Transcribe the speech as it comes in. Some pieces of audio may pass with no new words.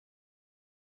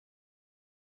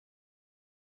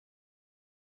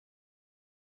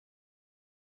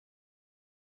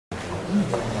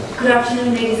Good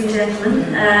afternoon, ladies and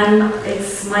gentlemen.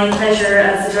 It's my pleasure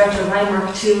as the Director of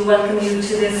IMERC to welcome you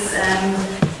to this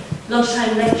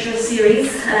lunchtime lecture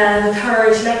series, the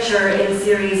third lecture in the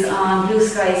series on blue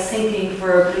skies thinking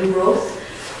for blue growth.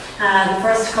 The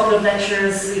first couple of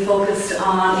lectures we focused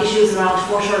on issues around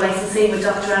foreshore licensing with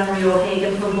Dr. Anne-Marie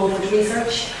O'Hagan from Beaufort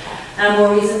Research.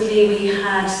 More recently we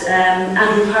had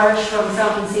Andrew Parrish from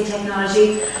Sound and Sea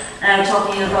Technology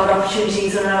talking about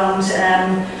opportunities around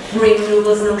marine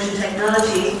renewables and ocean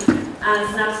technology. And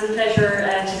it's an absolute pleasure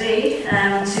today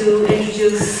to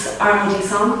introduce Arnaud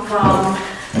Disant from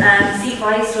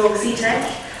C5/CTech.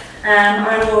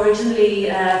 Arnaud originally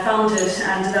founded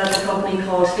and developed a company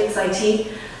called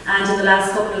FixIT, and in the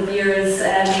last couple of years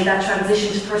made that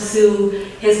transition to pursue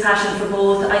his passion for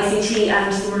both ICT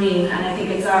and the marine. And I think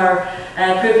it's our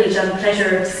privilege and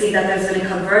pleasure to see that there's been a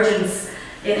convergence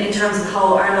in terms of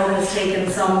how Arnaud has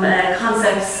taken some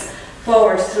concepts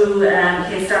forward through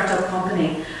his startup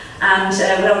company. And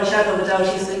without a shadow of a doubt,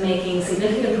 he's been making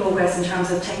significant progress in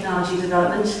terms of technology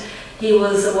development. He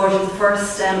was awarded the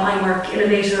first IMERC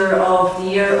Innovator of the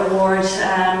Year award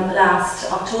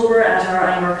last October at our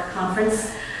IMERC conference.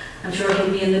 I'm sure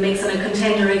he'll be in the mix and a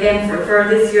contender again for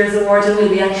this year's award, and we'll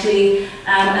be actually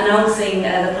announcing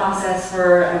the process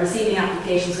for receiving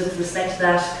applications with respect to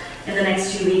that in the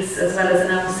next few weeks, as well as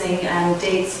announcing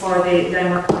dates for the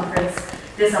IMERC conference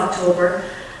this October.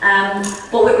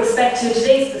 But with respect to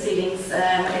today's proceedings,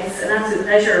 it's an absolute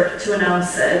pleasure to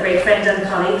announce a great friend and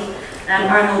colleague,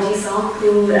 Arnaud Disant,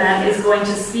 who is going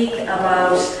to speak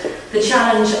about the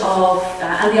challenge of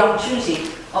and the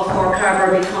opportunity of Cork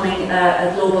Harbour becoming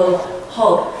a global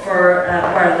hub for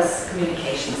wireless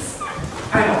communications.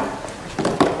 Arnaud.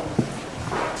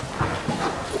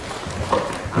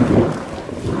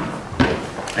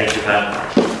 Thank you,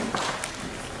 Pat.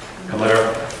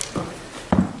 Commander,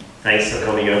 thanks for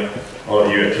coming up, all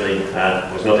of you actually.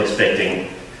 I was not expecting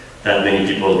that many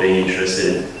people being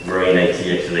interested in marine IT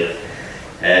actually.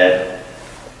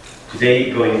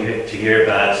 Today going to hear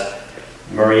about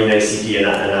marine ICT,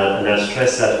 and I'll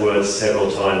stress that word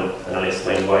several times, and I'll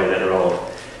explain why later on.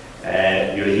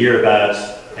 You'll hear about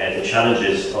the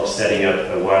challenges of setting up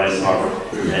a wireless harbor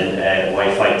and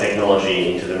Wi-Fi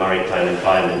technology into the maritime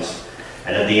environment.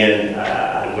 And at the end,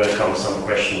 I'll welcome some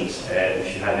questions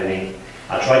if you have any.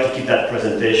 I'll try to keep that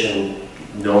presentation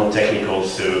non-technical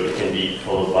so it can be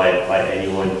followed by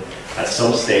anyone. At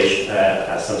some stage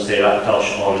I'll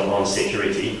touch on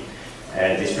security.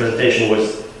 This presentation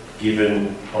was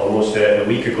given almost a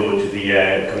week ago to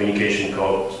the Communication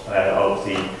Corps of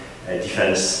the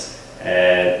Defence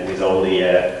with only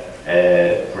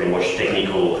pretty much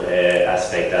technical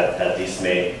aspect that this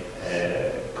may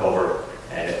cover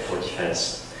for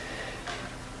defense.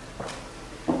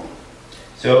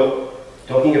 So,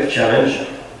 talking of challenge,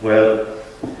 well,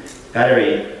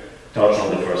 Battery touched on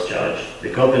the first challenge. The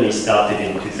company started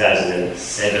in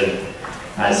 2007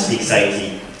 as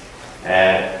FixIT.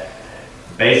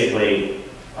 Basically,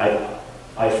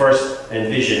 I first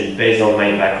envisioned, based on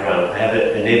my background, I have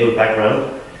a naval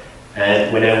background,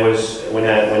 and when I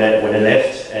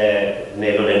left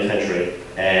naval infantry,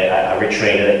 I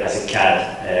retrained as a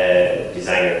CAD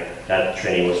designer. That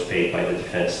training was paid by the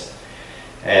defense.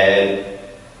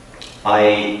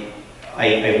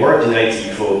 I worked in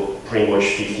IT for pretty much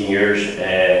 15 years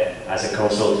as a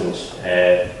consultant.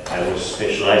 I was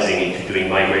specializing into doing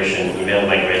migration, email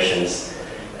migrations,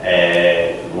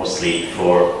 mostly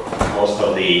for most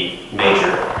of the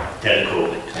major telco,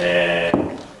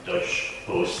 Deutsche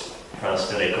Post,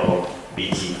 France Telecom,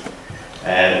 BT.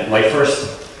 My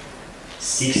first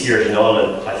 6 years in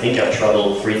Ireland, I think I've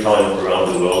traveled 3 times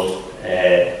around the world,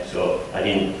 so I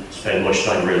didn't spend much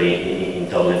time really in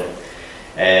Dublin.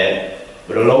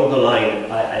 But along the line,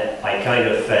 I kind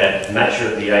of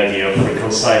matured the idea of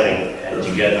reconciling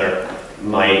together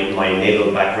my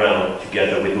naval background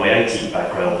together with my IT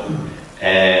background.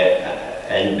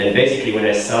 And basically when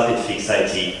I started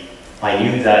FixIT, I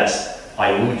knew that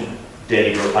I would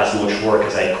deliver as much work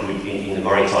as I could in the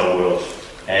maritime world.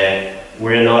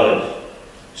 We're in Ireland,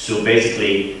 so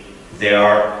basically there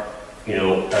are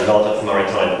a lot of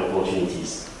maritime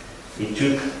opportunities. It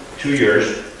took 2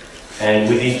 years, and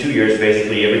within 2 years,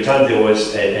 basically every time there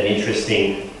was an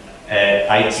interesting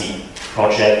IT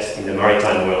project in the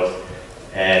maritime world,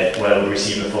 well, I would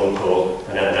receive a phone call,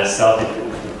 and I started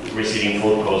receiving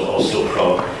phone calls also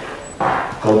from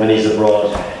companies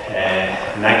abroad.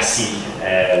 Maxi,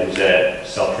 who's a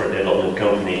software development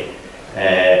company,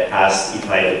 asked if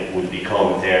I would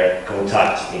become their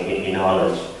contact in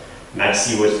Ireland.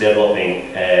 Maxi was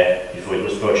developing, before it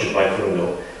was purchased by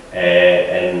Fruno,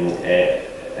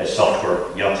 a software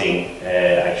yachting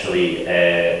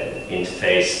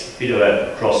interface, a bit of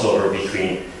a crossover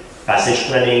between passage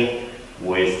planning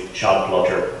with chart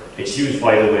plotter. It's used,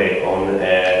 by the way, on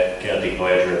Celtic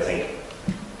Voyager, I think.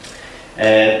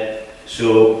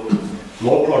 So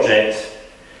more projects,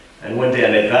 and one day I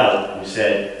met Val, who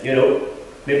said, you know,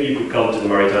 maybe you could come to the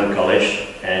Maritime College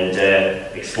and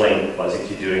explain what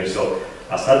you're doing. So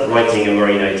I started writing a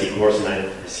marine IT course, and I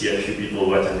see a few people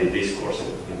who attended this course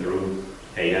in the room.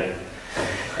 Hey, yeah.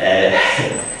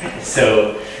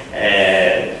 So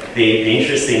the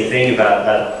interesting thing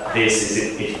about this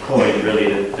is it coined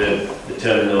really the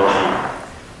terminology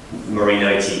marine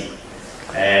IT.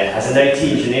 As an IT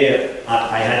engineer,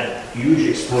 I had huge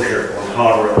exposure on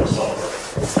hardware and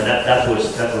software, and that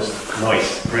was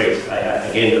nice, great.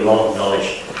 I gained a lot of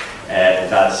knowledge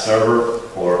about server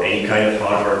or any kind of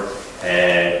hardware,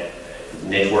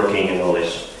 networking and all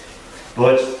this.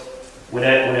 But when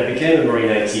I became a marine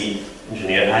IT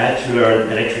engineer, I had to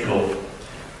learn electrical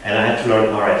and I had to learn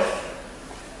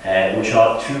RF, which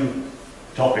are two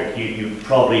topics you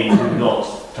probably do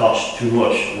not touch too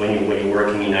much when you're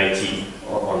working in IT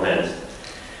on land.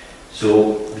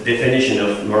 So the definition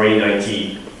of marine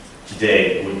IT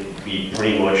today would be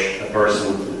pretty much a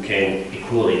person who can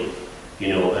equally, you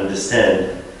know,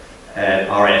 understand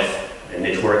RF and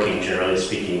networking, generally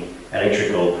speaking,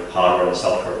 electrical, hardware and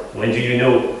software. When do you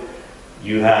know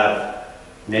you have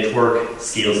network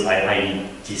skills, i.e.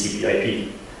 TCP/IP?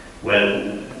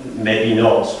 Well, maybe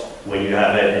not when you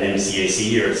have an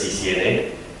MCAC or a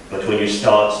CCNA, but when you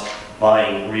start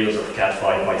buying reels of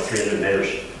Cat5 by 300 meters,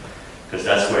 because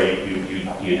that's where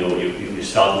you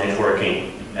start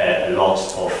networking a lot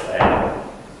of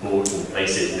boats and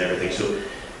places and everything. So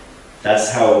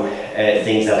that's how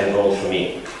things have evolved for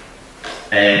me.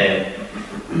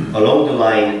 Along the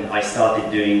line, I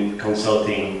started doing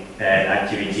consulting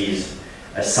activities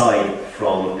aside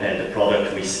from the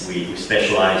product we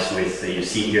specialize with. You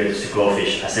see here the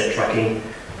Succofish asset tracking.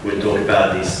 We'll talk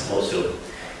about this also.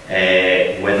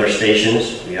 Weather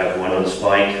stations, we have one on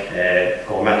Spike.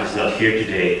 Cormac is not here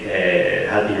today.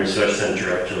 Alpine Research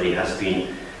Center actually has been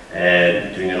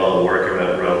doing a lot of work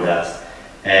around that.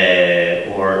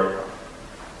 Or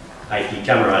IP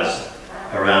cameras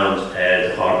around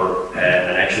the harbour.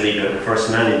 And actually the first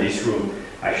man in this room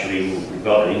actually who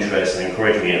got an interest and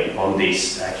encouraged me on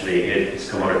this, actually is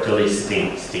Commander Tully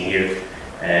sitting here.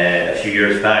 A few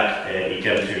years back, he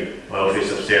came to my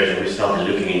office upstairs and we started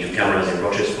looking into cameras in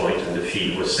Rochers Point, and the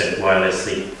feed was sent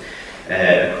wirelessly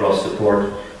across the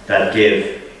port. That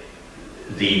gave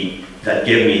me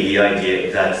the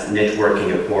idea that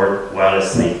networking a port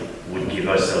wirelessly would give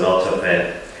us a lot of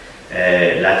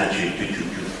latitude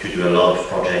to do a lot of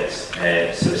projects.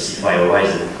 So CFI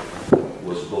Horizon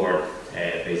was born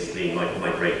basically in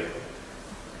my brain.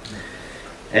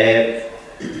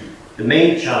 The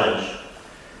main challenge,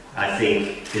 I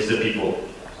think, is the people.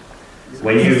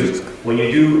 When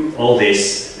you do all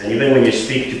this, and even when you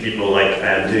speak to people like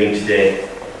I'm doing today,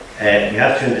 you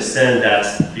have to understand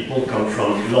that people come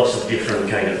from lots of different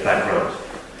kind of backgrounds.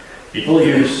 People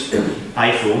use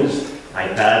iPhones,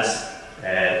 iPads,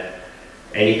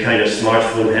 any kind of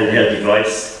smartphone handheld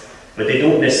device, but they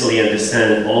don't necessarily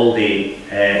understand all the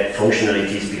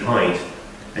functionalities behind.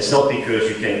 It's not because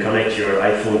you can connect your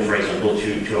iPhone, for example,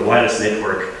 to a wireless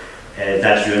network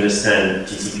that you understand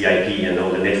TCP/IP and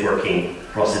all the networking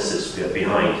processes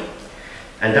behind.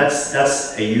 And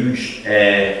that's a huge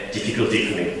difficulty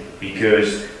for me,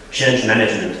 because change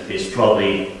management is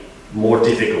probably more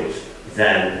difficult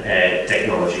than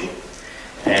technology.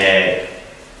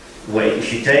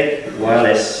 If you take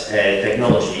wireless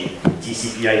technology,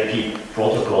 TCP/IP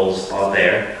protocols are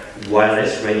there,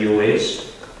 wireless radio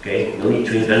waves, okay, no need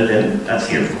to invent them, that's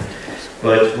here.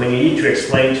 But when you need to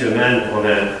explain to a man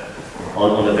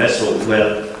on a vessel,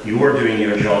 well, you were doing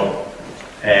your job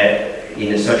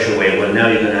in such a way, well, now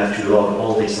you're going to have to log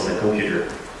all this on a computer,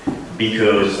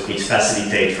 because it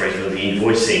facilitates, for example, the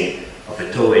invoicing of a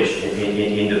towage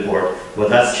in the port. Well,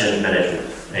 that's change management.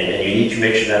 And you need to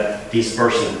make sure that this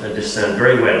person understands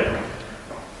very well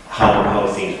how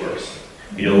things work.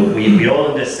 You know, we all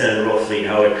understand roughly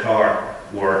how a car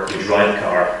works, we drive a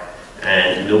car,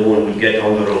 and no one will get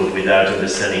on the road without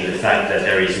understanding the fact that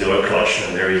there is no clutch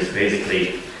and there is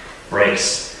basically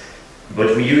brakes.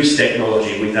 But we use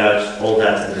technology without all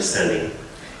that understanding.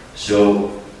 So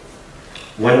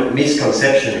one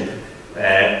misconception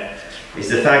is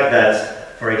the fact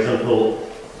that, for example,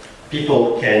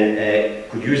 people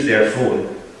could use their phone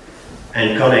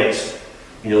and connect,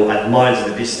 you know, at miles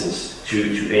of a distance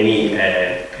to any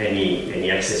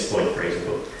access point, for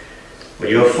example. But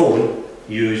your phone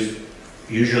uses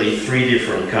usually 3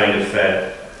 different kind of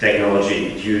technology.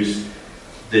 It uses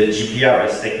the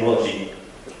GPRS technology,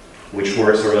 which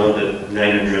works around the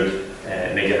 900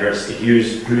 megahertz. It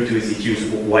uses Bluetooth, it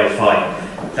uses Wi-Fi.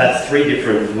 That's 3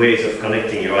 different ways of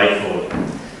connecting your iPhone.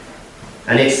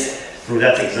 And it's through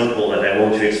that example that I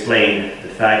want to explain the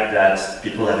fact that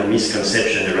people have a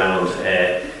misconception around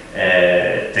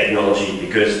technology,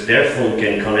 because their phone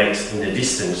can connect in a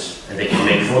distance and they can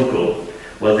make phone call.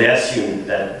 Well, they assume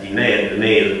that the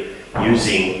mail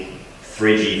using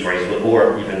 3G, for example,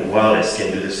 or even wireless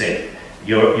can do the same.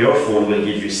 Your phone will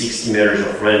give you 60 meters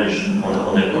of range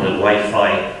on a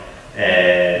Wi-Fi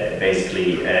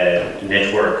basically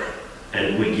network,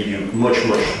 and will give you much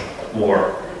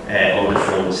more on the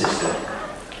phone system.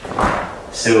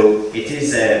 So it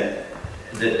is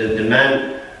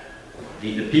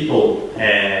the people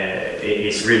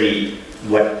is really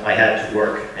what I had to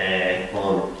work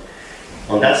on.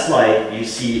 On that slide, you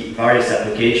see various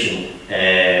applications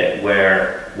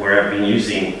where I've been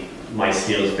using my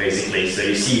skills basically. So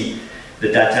you see the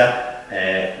data,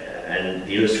 and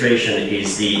the illustration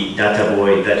is the data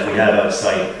buoy that we have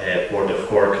outside Port of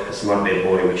Cork, the smart bed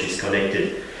buoy, which is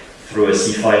connected through a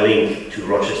Wi-Fi link to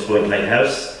Rochester Point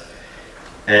Lighthouse.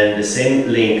 And the same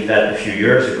link that a few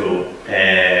years ago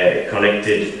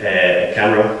connected a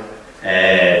camera,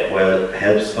 well,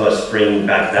 helps us bring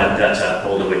back that data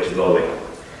all the way to Galway.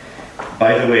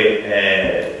 By the way,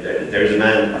 there's a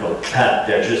man called Pat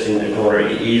there just in the corner.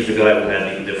 He's the guy who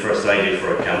had the first idea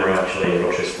for a camera actually in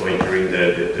Rochester Point during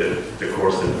the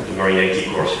course, the Marine IT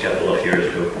course a couple of years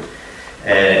ago.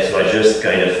 So I just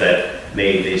kind of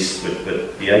made this, but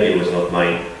the idea was not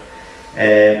mine.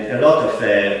 A lot of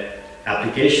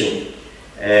application.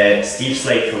 Steve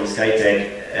Slate from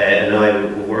Skytech and I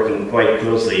were working quite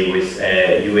closely with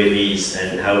UAVs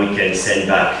and how we can send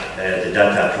back the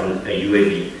data from a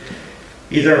UAV.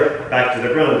 Either back to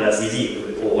the ground, that's easy,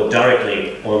 or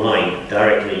directly online,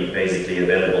 directly basically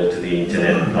available to the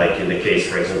internet, like in the case,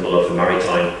 for example, of a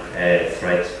maritime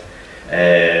threat,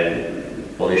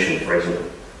 pollution, for example.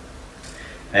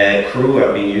 Crew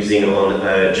I've been using on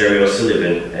Jerry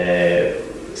O'Sullivan,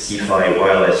 C5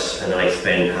 wireless, and I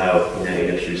explain how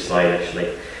in a few slides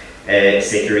actually.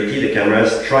 Security, the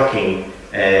cameras, tracking.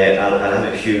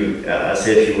 I'll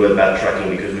say a few words about tracking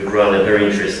because we've run a very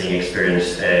interesting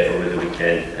experience over the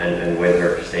weekend and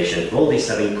weather station. All these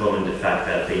have in common the fact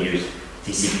that they use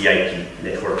TCP/IP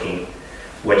networking.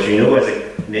 What you know as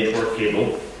a network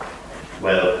cable,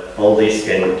 well, all this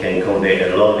can convey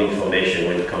a lot of information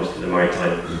when it comes to the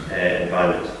maritime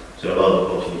environment. So a lot of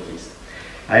opportunities.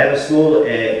 I have a small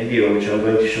video which I'm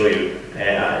going to show you.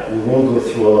 We won't go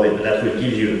through all of it, but that will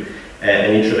give you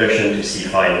an introduction to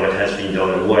C5, what has been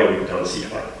done and why we've done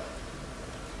C5.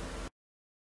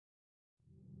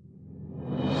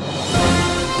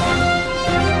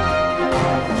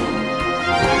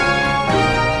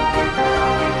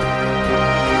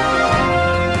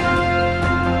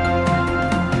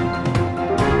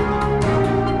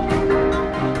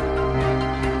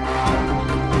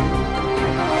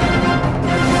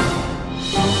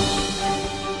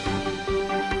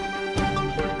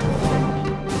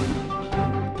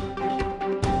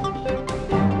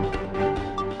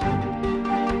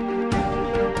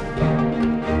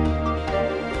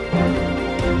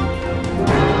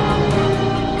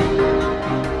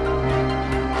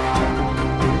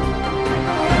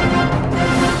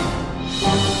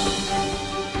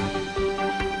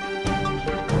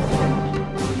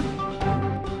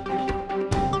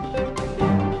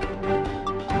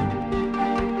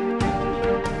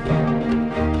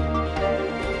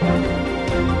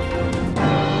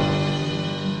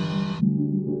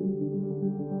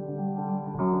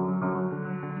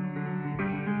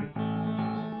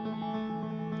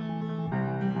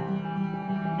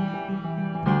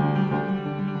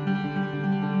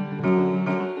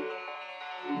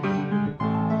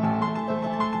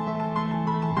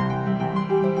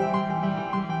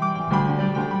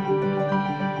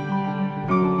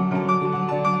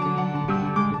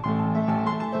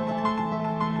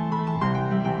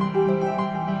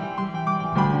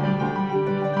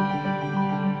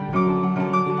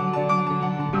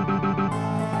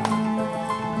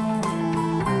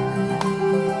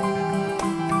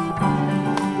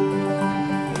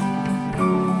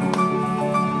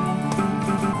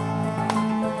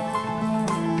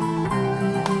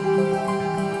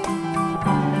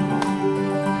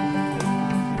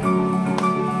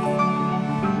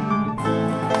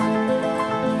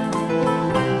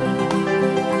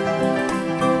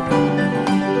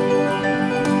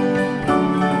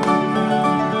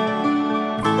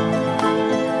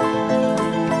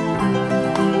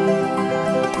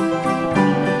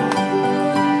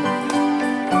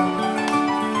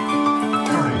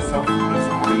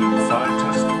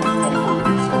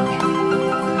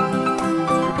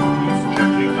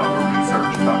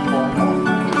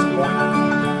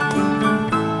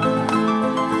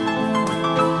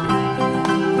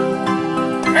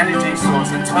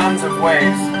 tons of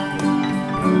waves.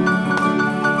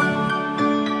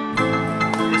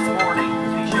 This morning,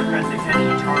 Taoiseach President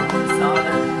Kenny saw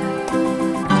the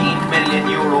 €15 million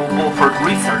Beaufort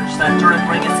Research Centre in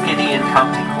Ringaskiddy in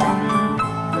County Cork.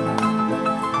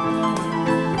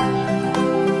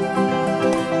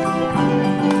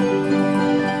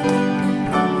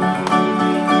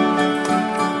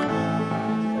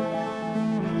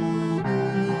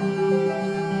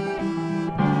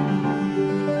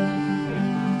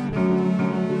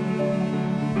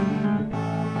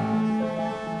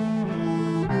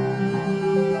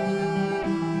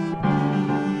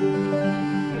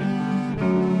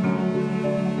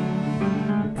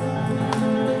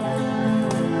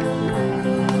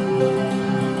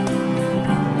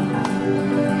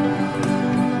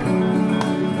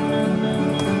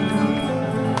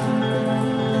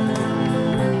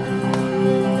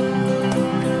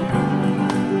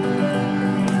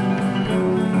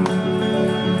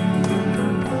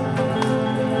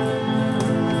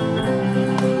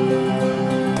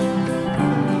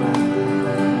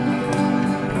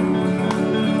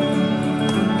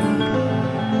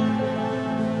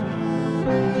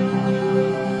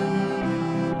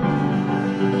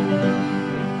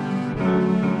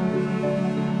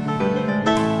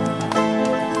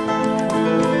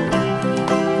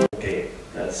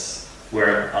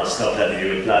 Where I'll stop that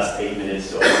video. It lasts 8 minutes,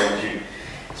 so I don't want to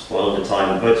spoil the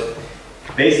time. But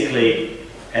basically,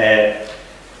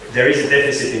 there is a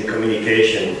deficit in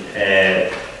communication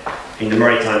in the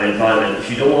maritime environment. If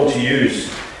you don't want to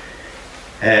use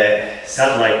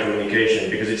satellite communication,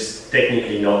 because it's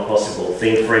technically not possible.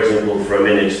 Think, for example, for a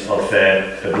minute of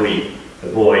a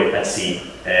buoy at sea,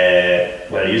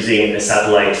 while using a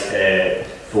satellite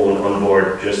phone on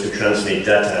board just to transmit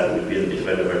data would be a bit of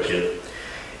an overkill.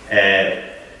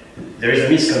 There is a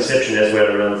misconception as well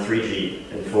around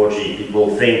 3G and 4G.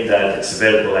 People think that it's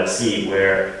available at sea,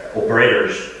 where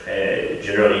operators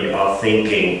generally are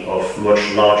thinking of much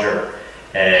larger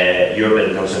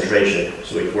urban concentration,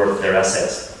 so it's worth their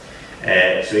assets.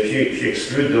 So if you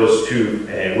exclude those two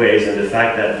ways, and the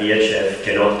fact that VHF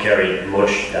cannot carry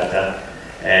much data,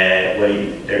 well,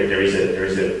 there is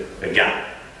a gap.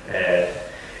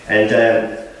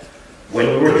 When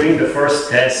we were doing the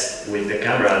first test with the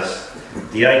cameras,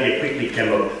 the idea quickly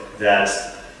came up that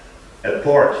a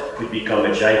port could become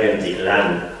a gigantic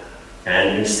LAN,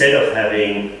 and instead of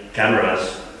having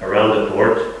cameras around the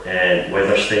port and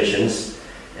weather stations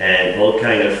and all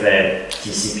kind of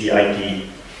TCP/IP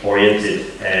oriented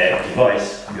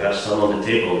device, you have some on the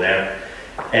table there,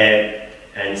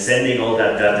 and sending all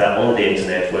that data on the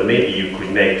internet. Well, maybe you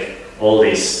could make all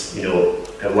this,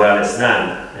 a wireless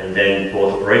LAN, and then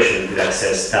both operations could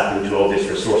tap into all this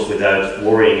resource without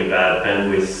worrying about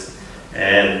bandwidth.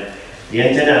 The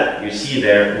antenna you see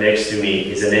there next to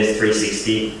me is an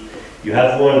S360. You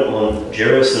have one on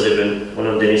Jerry Sullivan, one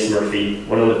on Dennis Murphy,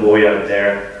 one on the buoy out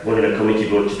there, one on a committee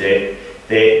boat today.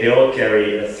 They all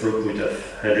carry a throughput of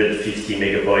 150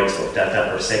 megabytes of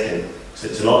data per second. So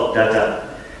it's a lot of data.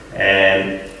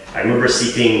 I remember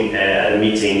sitting at a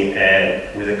meeting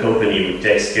with a company who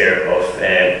takes care of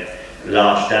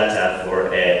large data for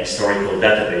a historical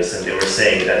database, and they were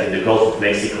saying that in the Gulf of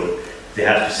Mexico they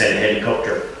have to send a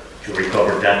helicopter to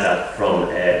recover data from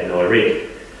an oil rig.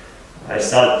 I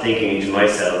started thinking to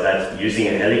myself that using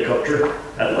a helicopter,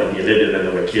 that might be a little bit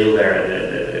of a kill there, and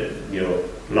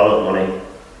a lot of money.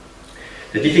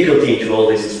 The difficulty to all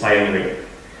this is pioneering.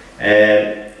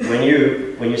 When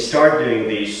you start doing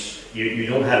this, you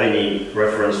don't have any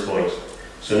reference points.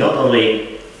 So not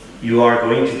only you are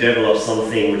going to develop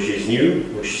something which is new,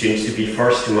 which seems to be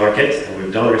first to market, and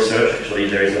we've done research. Actually,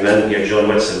 there is a man here, John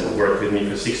Watson, who worked with me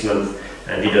for 6 months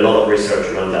and did a lot of research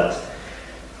around that.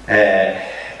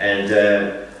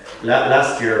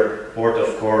 Last year, Port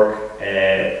of Cork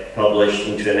published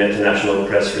into an international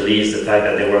press release the fact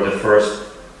that they were the first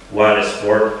wireless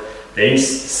port. They didn't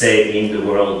say in the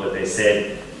world, but they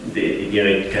said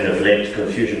it kind of led to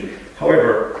confusion.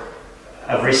 However,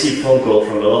 I've received phone calls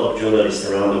from a lot of journalists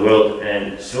around the world,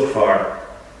 and so far,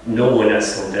 no one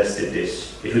has contested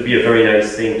this. It would be a very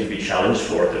nice thing to be challenged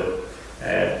for, though.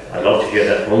 I'd love to hear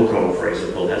that Hong Kong, for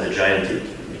example, has a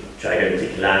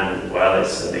gigantic LAN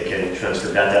wireless, and they can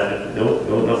transfer data. No,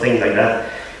 nothing like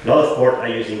that. A lot of ports are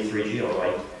using 3G, all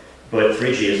right, but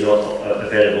 3G is not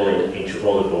available into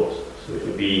all the ports. So it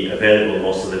would be available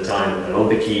most of the time along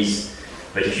the quays.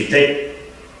 But if you take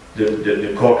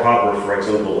the Cork Harbour, for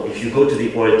example, if you go to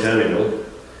the oil terminal,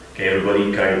 okay,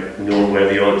 everybody kind of know where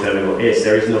the oil terminal is,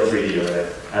 there is no 3G over there.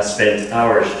 I spent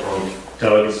hours on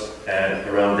tugs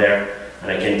around there,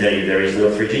 and I can tell you there is no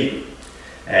 3G.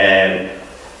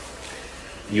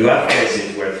 You have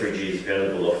cases where 3G is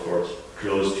available, of course,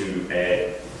 close to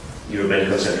urban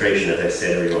concentration, as I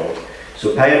said earlier.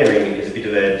 So pioneering is a bit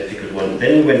of a difficult one.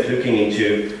 Then we went looking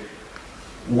into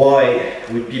why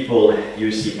would people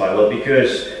use CFI? Well,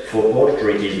 because for port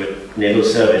authorities with naval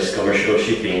service, commercial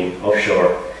shipping,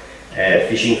 offshore,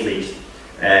 fishing fleet,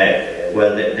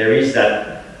 well, there is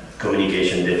that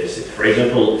communication deficit. For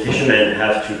example, fishermen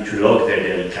have to log their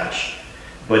daily catch,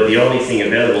 but the only thing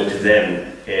available to them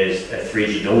is a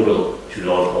 3G dongle to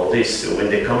log all this. So when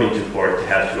they come into port, they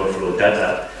have to offload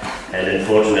data, and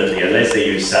unfortunately, unless they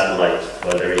use satellite,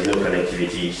 well, there is no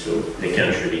connectivity, so they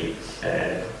can't really,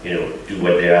 do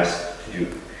what they're asked to do.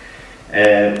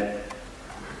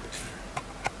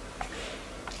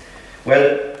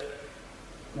 Well,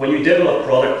 when you develop a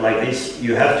product like this,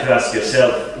 you have to ask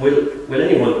yourself, will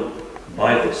anyone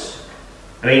buy this?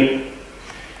 I mean,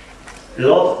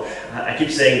 I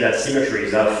keep saying that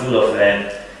cemeteries are full of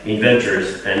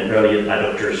inventors and early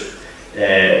adopters.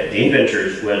 The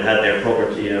inventors will have their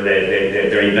property,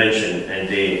 their invention, and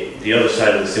the other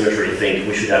side of the cemetery think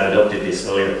we should have adopted this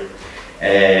earlier.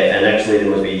 And actually, there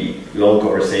must be long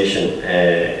conversation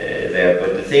there.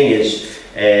 But the thing is,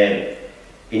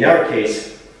 in our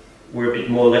case, we're a bit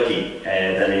more lucky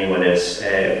than anyone else.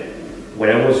 When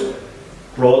I was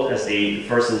brought as the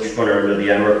first entrepreneur of the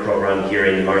IMERC program here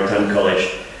in Maritime College,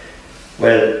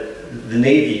 well, the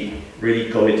Navy really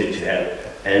committed to help.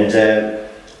 And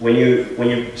when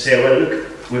you say, well,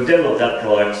 look, we've developed that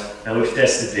product and we've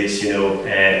tested this,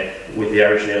 with the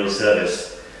Irish Naval Service,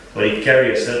 but it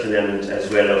carries a certain element as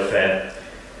well of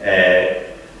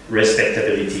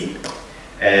respectability.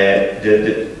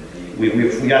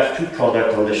 We have two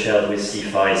products on the shelf with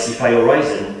CFI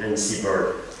Horizon and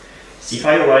Seabird.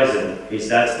 CFI Horizon is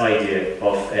that idea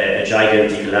of a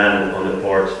gigantic LAN on the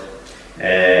port.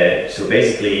 So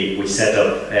basically, we set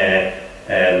up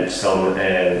some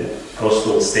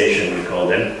coastal station, we call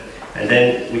them, and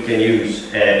then we can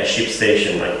use a ship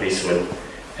station like this one.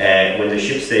 When the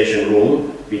ship station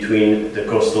roam between the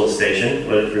coastal station,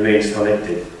 well, it remains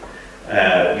connected.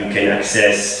 You can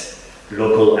access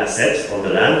local assets on the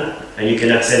land, and you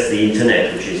can access the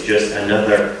internet, which is just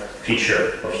another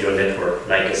feature of your network,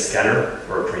 like a scanner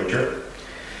or a printer.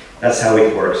 That's how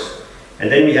it works. And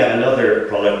then we have another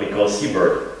product we call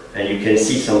Seabird, and you can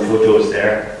see some photos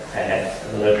there.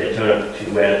 I don't know if they turn up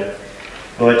too well,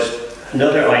 but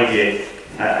another idea,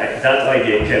 that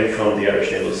idea came from the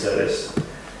Irish Naval Service.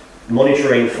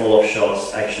 Monitoring fall-off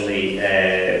shots actually,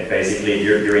 basically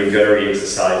during gunnery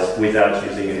exercise without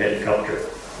using a helicopter.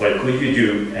 Well, could you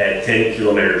do 10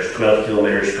 kilometers, 12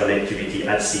 kilometers connectivity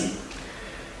at sea?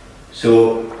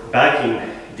 So back in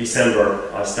December,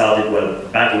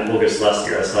 back in August last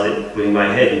year, I started putting my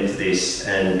head into this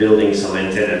and building some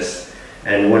antennas.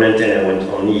 And one antenna went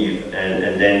on leave,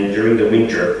 and then during the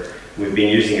winter, we've been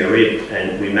using a rib,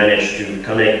 and we managed to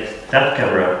connect that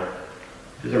camera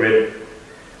to the rib.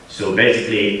 So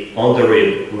basically, on the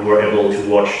rib, we were able to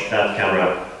watch that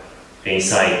camera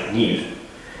inside Neve.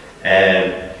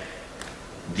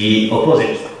 The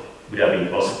opposite would have been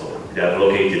possible. We would have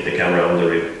located the camera on the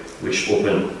rib, which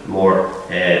opened more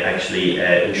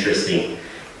interesting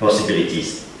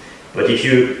possibilities. But if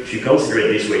you consider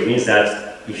it this way, it means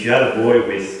that if you have a buoy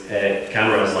with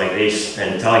cameras like this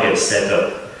and targets set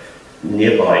up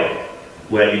nearby,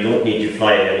 well, you don't need to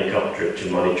fly a helicopter to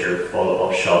monitor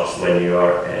follow-up shots when you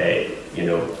are,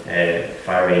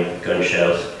 firing gun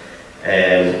shells.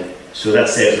 So that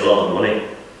saves a lot of money.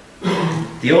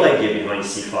 The whole idea behind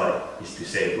CFI is to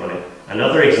save money.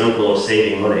 Another example of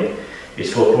saving money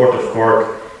is for Port of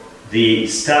Cork. The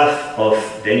staff of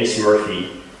Dennis Murphy,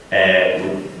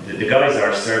 the guys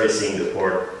are servicing the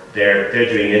port. They're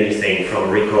doing anything from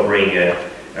recovering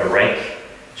a wreck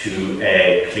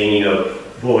to cleaning up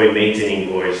maintaining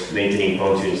buoys, maintaining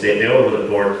pontoons. They're all over the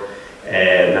port.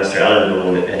 Master Alan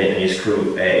Bone and his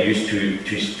crew used to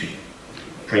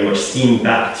pretty much steam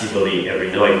back Tivoli every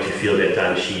night to fill their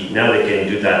time sheet. Now they can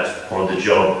do that on the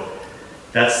job.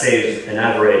 That saves an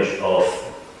average of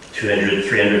 200,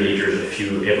 300 liters of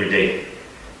fuel every day,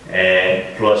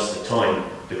 plus the time,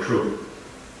 the crew,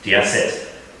 the assets.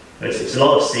 It's a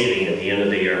lot of saving at the end of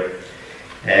the year.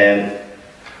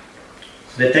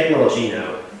 The technology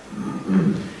now.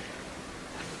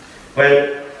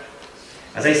 Well,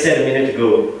 as I said a minute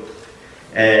ago,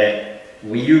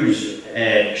 we use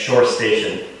a shore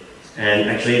station, and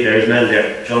actually there is a man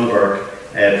there, John Burke,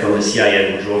 from the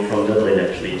CIA, who drove from Dublin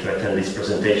actually to attend this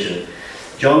presentation.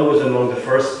 John was among the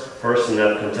first person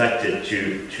I've contacted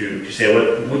to say,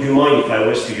 well, would you mind if I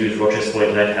was to use Rochester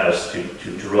Point Lighthouse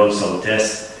to run some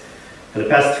tests? For the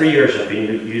past 3 years I've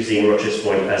been using Rochester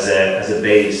Point as a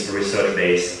base, a research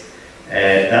base.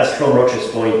 That's from Rocher's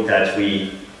Point that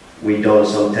we done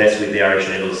some tests with the Irish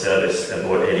Naval Service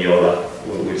about Eliola.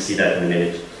 We'll see that in a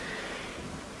minute.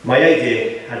 My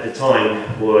idea at the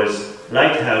time was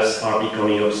lighthouses are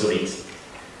becoming obsolete.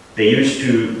 They used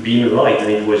to beam light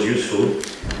and it was useful.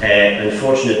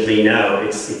 Unfortunately now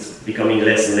it's becoming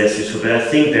less and less useful, but I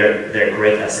think they're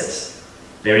great assets.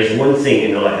 There is one thing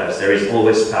in a lighthouse, there is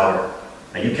always power.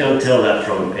 And you can't tell that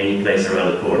from any place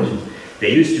around the port.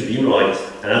 They used to beam light,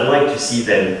 and I'd like to see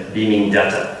them beaming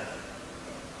data.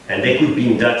 And they could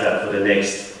beam data for the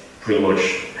next pretty much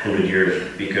 100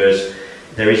 years, because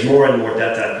there is more and more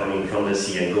data coming from the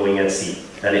sea and going at sea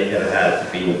than it ever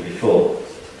had been before.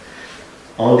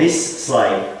 On this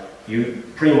slide, you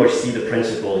pretty much see the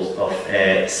principles of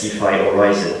C5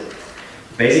 Horizon.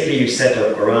 Basically, you set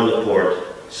up around the port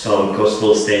some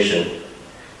coastal stations,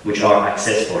 which are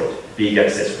access point, big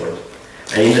access point.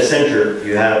 And in the center,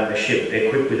 you have a ship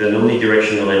equipped with an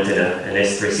omnidirectional antenna, an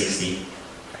S360.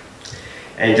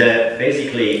 And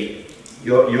basically,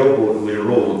 your boat will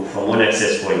roam from one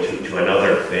access point to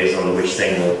another based on which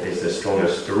signal is the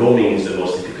strongest. The roaming is the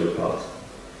most difficult part.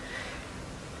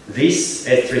 This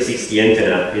S360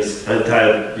 antenna is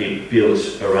entirely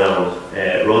built around.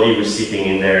 Roddy, who's sitting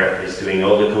in there, is doing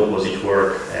all the composite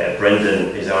work.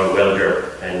 Brendan is our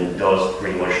welder and does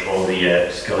pretty much all the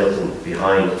skeleton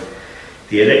behind.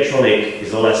 The electronic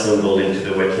is all assembled into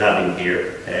the wet lab in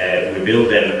here. We build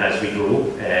them as we go.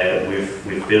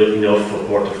 We've built enough for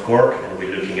Port of Cork, and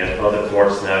we're looking at other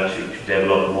ports now to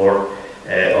develop more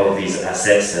of these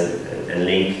assets and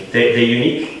link. They're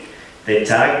unique, they're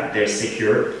tagged, they're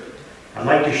secure. I'd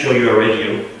like to show you a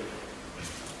radio.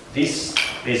 This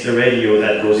is the radio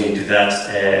that goes into that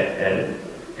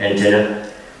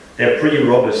antenna. They're pretty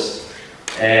robust.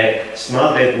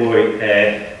 Smart Bad Boy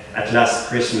at last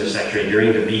Christmas, actually,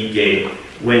 during the big gale,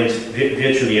 went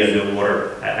virtually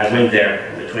underwater. I went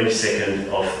there on the 22nd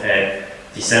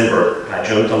of December. I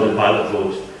jumped on the pilot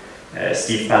boat.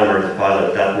 Steve Palmer, the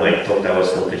pilot that night, thought I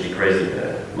was completely crazy.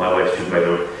 My wife too, by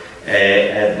the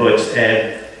way. But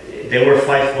there were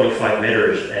 5.5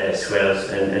 meters swells,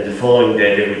 and the following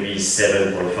day there would be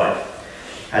 7.5.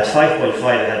 At 5.5,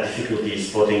 I had difficulty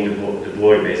spotting the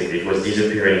buoy, basically. It was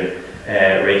disappearing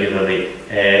regularly.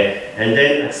 And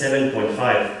then at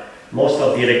 7.5, most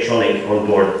of the electronic on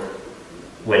board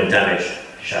went damaged,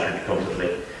 shattered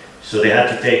completely. So they had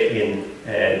to take in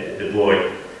the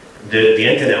buoy. The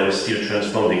antenna was still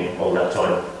transponding all that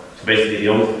time. So basically the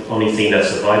only thing that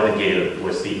survived the gale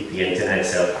was the antenna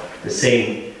itself. The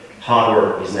same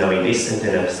hardware is now in this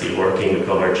antenna, still working with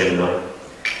Cover Gemini.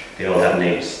 They all have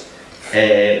names.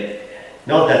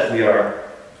 Not that we are,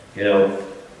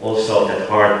 all soft at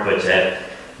heart, but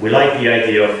we like the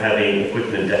idea of having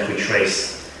equipment that we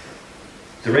trace.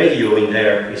 The radio in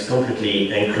there is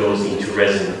completely enclosed into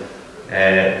resin,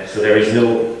 so there is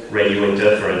no radio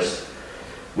interference.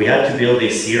 We had to build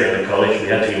this here in the college, we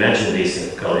had to imagine this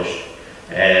in the college.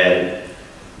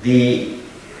 The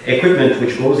equipment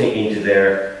which goes into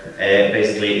there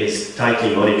basically is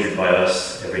tightly monitored by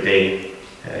us every day.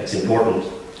 It's important.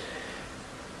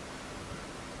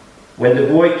 When the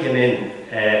buoy came in,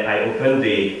 I opened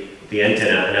the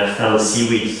antenna and I found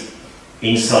seaweed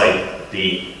inside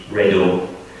the radome,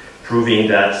 proving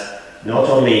that not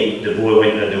only the buoy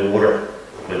went underwater,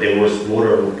 but there was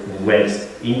water went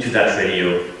into that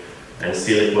radio and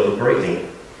still it was operating.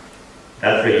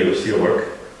 That radio still works.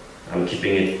 I'm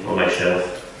keeping it on my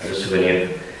shelf as a souvenir.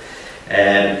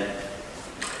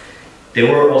 There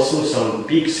were also some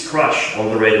big scratch on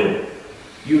the radome,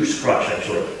 huge scratch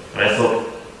actually. And I thought,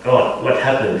 God, what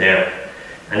happened there?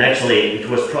 And actually, it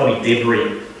was probably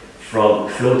debris from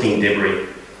floating debris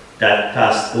that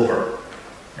passed over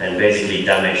and basically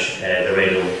damaged the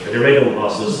radome. But the radome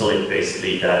also solid,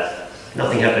 basically, that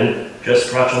nothing happened, just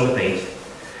scratch on the paint.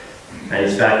 And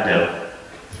it's back now,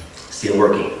 still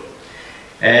working.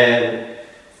 And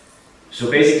so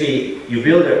basically, you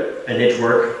build a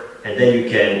network, and then you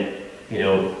can,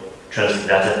 transfer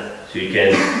data. So you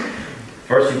can,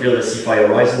 first you build a C5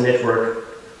 Horizon network,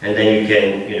 and then you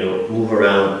can, move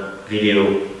around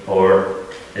video or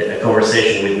a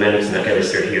conversation with Mannix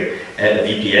McAllister here, a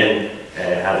VPN,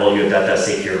 have all your data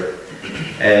secure,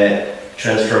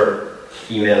 transfer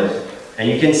emails, and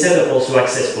you can set up also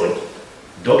access point.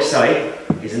 Dockside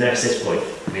is an access point.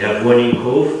 We have one in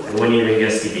Cove and one in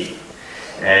Ringaskiddy.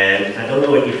 And I don't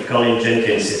know if Colin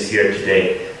Jenkins is here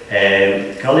today.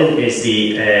 Colin is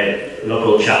the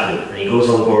local chaplain, and he goes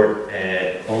on board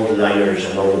all the liners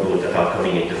and all the boats that are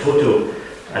coming in. The photo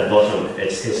at the bottom,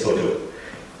 it's his photo.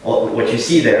 What you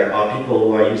see there are people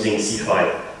who are using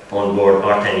C5 on board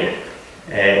Artania.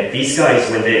 These guys,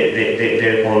 when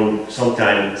they're on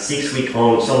sometimes 6 weeks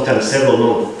on, sometimes several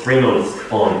months, 3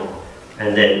 months on,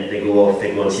 and then they go off,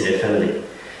 they go and see their family.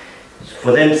 So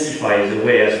for them, CFI is a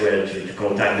way as well to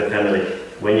contact the family.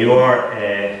 When you are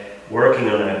working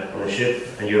on a ship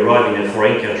and you arrive in a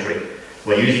foreign country,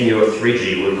 well, using your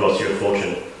 3G will cost you a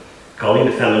fortune. Calling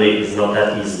the family is not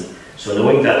that easy. So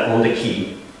knowing that on the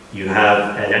quay you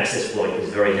have an access point is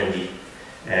very handy.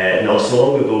 Not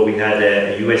so long ago we had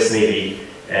a US Navy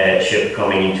ship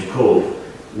coming into Cove.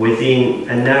 Within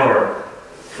an hour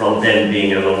from them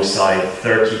being alongside,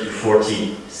 30 to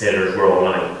 40 sailors were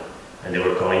online. And they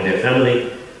were calling their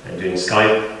family and doing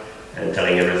Skype and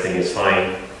telling everything is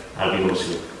fine, I'll be home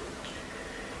soon.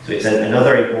 So it's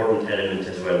another important element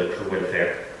as well, the crew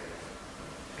welfare.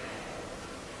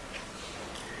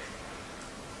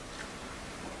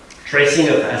 Tracing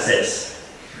of assets.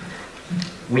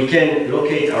 We can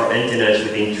locate our antennas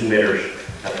within 2 meters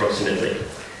approximately.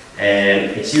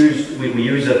 And it's used, we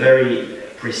use a very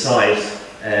precise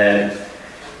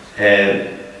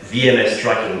VMS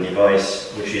tracking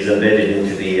device which is embedded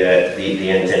into the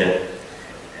antenna.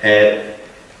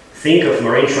 Think of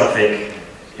marine traffic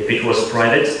if it was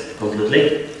private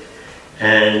completely,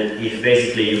 and if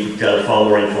basically you could tell far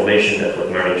more information than what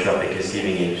marine traffic is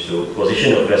giving you. So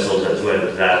position of vessels as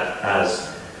well, that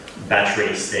as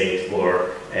battery state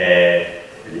or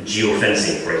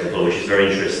geofencing, for example, which is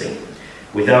very interesting.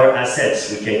 With our assets,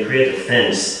 we can create a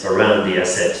fence around the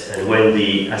asset, and when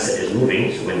the asset is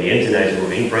moving, so when the antenna is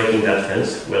moving, breaking that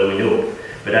fence, well, we know.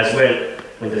 But as well,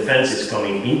 when the fence is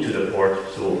coming into the port,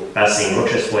 so passing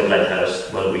Rochester Point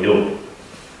Lighthouse, well, we know.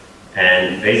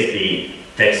 And basically,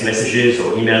 text messages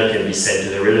or email can be sent to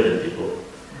the relevant people.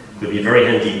 It could be very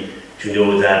handy to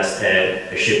know that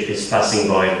a ship is passing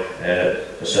by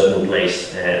a certain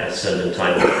place at a certain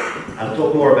time. I'll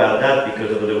talk more about that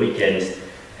because over the weekend,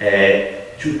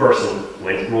 2 persons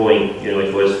went rowing. You know,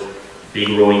 it was a big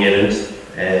rowing event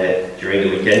during the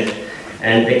weekend,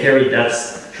 and they carried that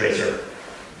tracer.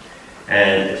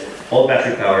 And all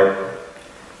battery powered.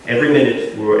 Every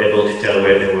minute we were able to tell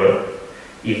where they were.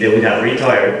 If they would have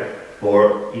retired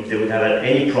or if they would have had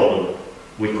any problem,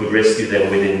 we could rescue them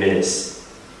within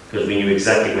minutes because we knew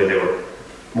exactly where they were.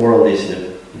 More on this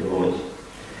in a moment.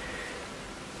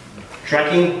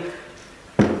 Tracking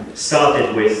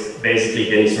started with basically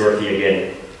Dennis Murphy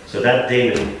again. So that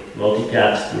Damon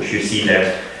multicat, which you see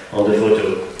there on the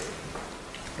photo,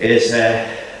 is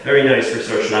a very nice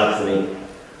research lab for me.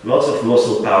 Lots of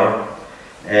muscle power,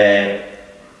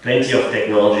 plenty of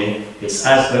technology. It's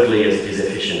as ugly as it is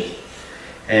efficient.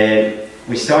 And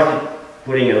we started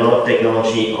putting a lot of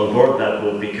technology on board that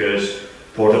boat because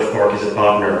Port of Cork is a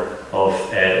partner of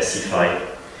CFI.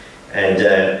 And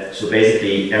so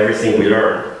basically everything we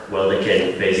learn, well, they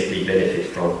can basically benefit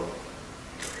from.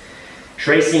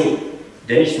 Tracing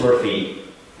Dennis Murphy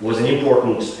was an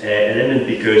important element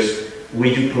because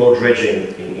we do plow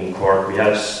dredging in Cork. We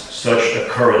have such a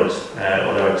current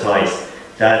on our tides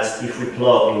that if we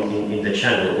plow in the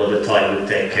channel, well, the tide will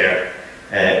take care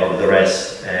of the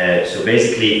rest. So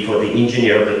basically, for the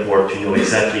engineer of the port to know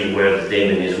exactly where the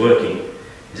daemon is working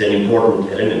is an important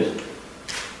element.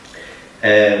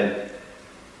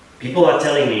 People are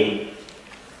telling me,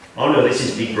 oh no, this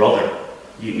is Big Brother.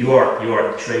 You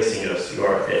are tracing us.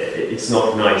 It's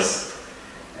not nice.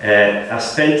 I've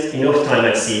spent enough time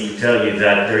at sea to tell you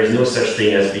that there is no such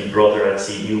thing as Big Brother at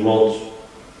sea. You want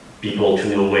people to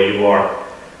know where you are.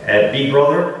 Big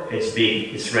Brother, it's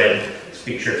big, it's red, it's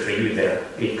pictured for you there.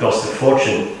 It costs a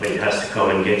fortune when it has to come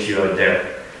and get you out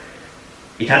there.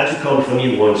 It had to come for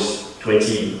me once,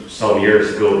 20 some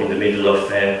years ago, in the middle of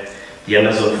the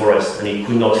Amazon forest, and it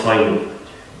could not find me.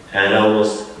 And I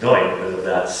almost died because of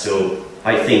that. So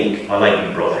I think I like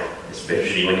Big Brother,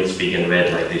 especially when it's big and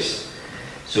red like this.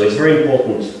 So it's very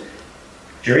important.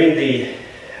 During the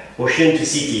Ocean to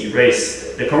City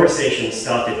race, the conversation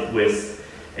started with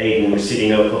Aidan, who was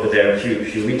sitting up over there a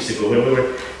few weeks ago, when we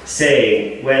were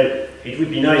saying, well, it would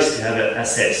be nice to have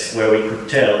assets where we could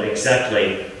tell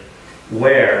exactly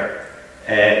where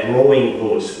rowing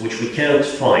boats, which we can't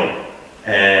find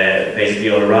basically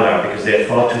on a radar because they're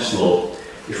far too small.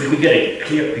 If we could get a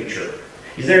clear picture.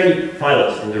 Is there any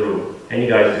pilot in the room? Any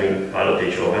guys doing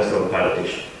pilotage or has done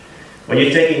pilotage? When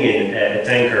you're taking in a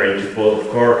tanker into Port of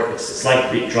Cork, it's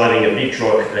like driving a big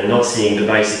truck and not seeing the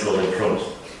bicycle in front.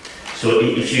 So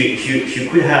if you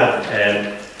could have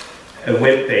a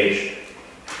web page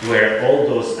where all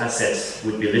those assets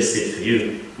would be listed for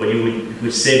you, well, it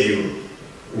would save you,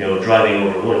 driving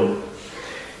over one.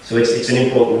 So it's an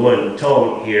important one.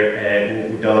 Tom here,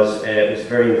 who was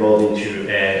very involved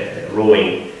into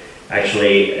rowing,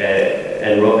 actually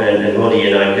and Roddy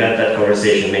and I, we had that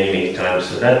conversation many times.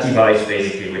 So that device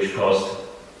basically, which cost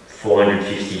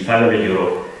 450, 500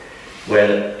 euro,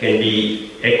 well, can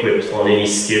be equipped on any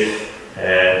skiff,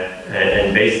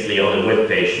 and basically on a web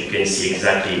page you can see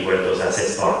exactly where those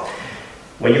assets are.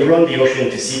 When you run the Ocean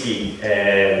to City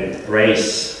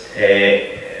race,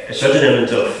 a certain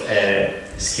amount of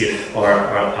skiff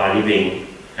are leaving,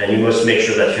 and you must make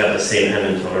sure that you have the same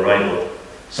amount on arrival.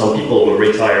 Some people will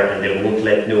retire and they won't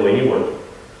let know anyone.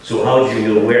 So how do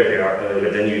you know where they are?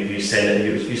 Then you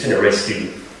send a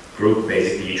rescue group,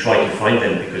 basically. You try to find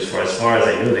them, because for as far as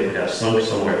I know, they could have sunk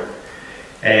somewhere.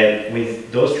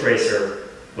 With those tracers,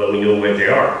 well, we know where they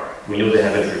are. We know they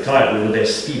haven't retired. We know their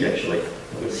speed, actually.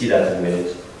 We'll see that in a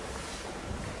minute.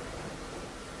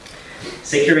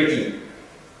 Security,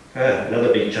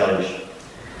 another big challenge.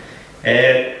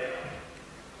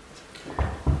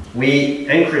 We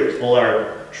encrypt all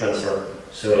our transfer.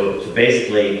 So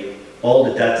basically, all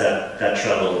the data that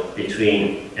travel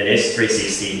between an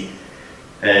S360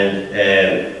 and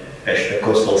a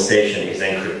coastal station is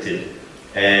encrypted.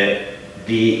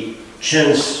 The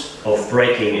chance of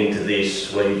breaking into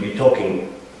this, well, you're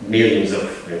talking millions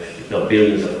of, if not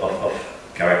billions of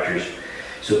characters.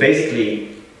 So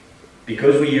basically,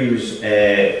 because we use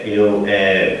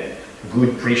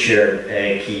good pre-shared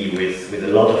key with a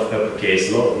lot of uppercase,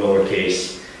 a lot of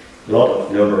lowercase, a lot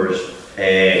of numbers,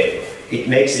 it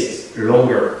makes it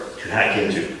longer to hack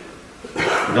into.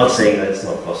 I'm not saying that it's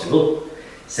not possible,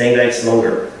 saying that it's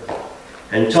longer.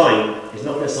 And time is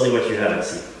not necessarily what you have at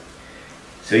sea.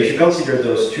 So if you consider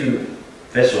those two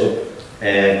vessels,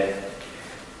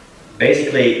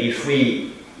 basically if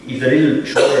the little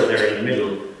trawler there in the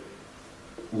middle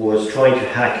was trying to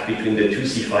hack between the two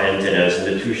C5 antennas and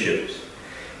the two ships,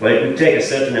 well, it would take a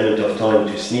certain amount of time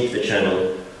to sneak the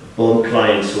channel, bomb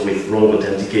clients with wrong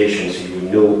authentication, so you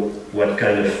would know what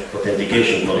kind of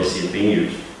authentication policy is being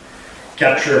used.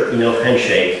 Capture enough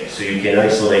handshake so you can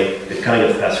isolate the kind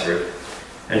of password,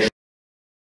 and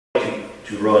try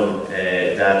to run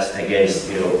that against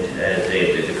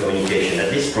the communication.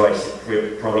 At this price,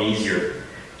 it's probably easier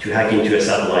to hack into a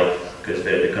satellite because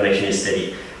the connection is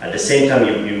steady. At the same time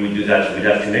you would do that, you would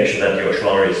have to make sure that your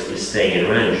trawler is staying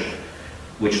in range,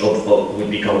 which would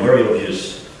become very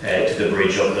obvious to the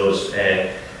bridge of those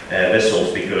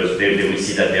vessels, because they will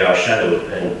see that they are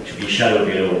shadowed, and to be shadowed,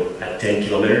 at 10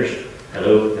 kilometers,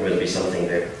 hello, there must be something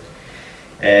there.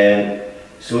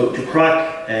 So to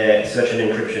crack such an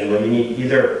encryption, well, you need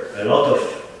either a lot of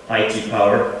IT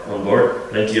power on board,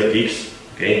 plenty of geeks,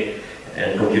 okay,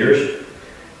 and computers,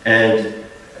 and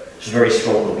very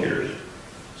strong computers.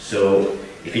 So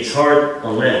if it's hard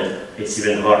on land, it's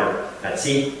even harder at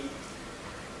sea.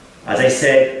 As I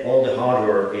said, all the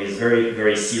hardware is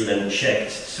very sealed and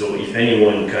checked, so if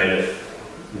anyone kind of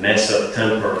mess up,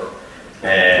 tamper,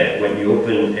 when you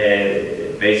open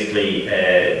basically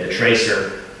the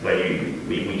tracer, well,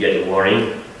 we get a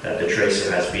warning that the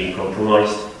tracer has been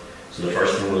compromised. So the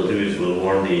first thing we'll do is we'll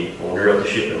warn the owner of the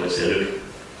ship and we'll say, look,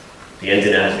 the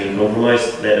antenna has been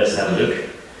compromised, let us have a look.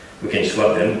 We can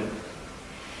swap them.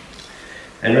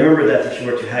 And remember that if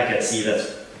you were to hack at sea,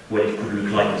 that's what it could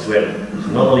look like as well.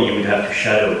 So not only you would have to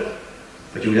shadow,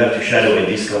 but you would have to shadow in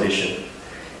this condition.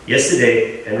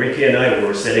 Yesterday, Enrique and I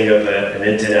were setting up an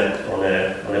antenna on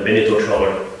a Beneteau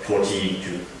trawler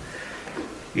 42.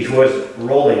 It was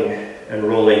rolling and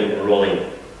rolling and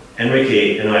rolling.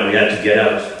 Enrique and I, we had to get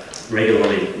out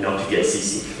regularly not to get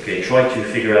CC. Okay, try to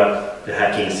figure out the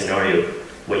hacking scenario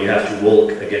when you have to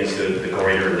walk against the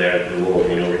corridor there, the wall,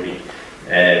 really.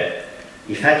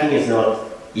 If hacking is not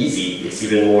easy, it's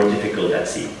even more difficult at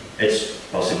sea. It's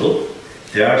possible.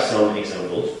 There are some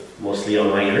examples, mostly on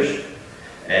miners,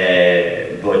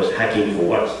 but hacking for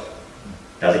what?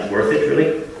 Does it worth it,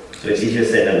 really? So it's easier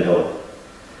said than done.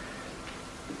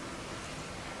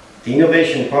 The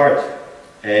innovation part,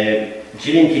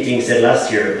 Gillian Keating said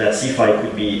last year that C5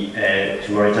 could be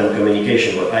to maritime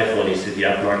communication what iPhone is to the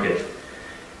app market.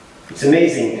 It's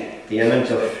amazing the amount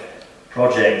of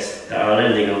projects that are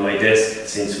landing on my desk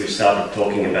since we started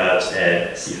talking about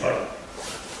C5.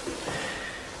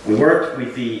 We worked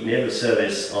with the Naval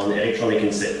Service on electronic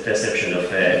interception of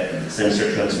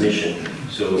sensor transmission.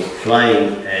 So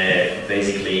flying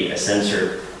basically a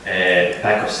sensor,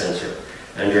 pack of sensor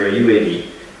under a UAV,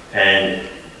 and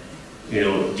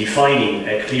defining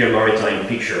a clear maritime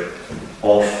picture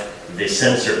of the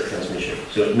sensor transmission.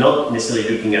 So not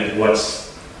necessarily looking at what's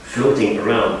floating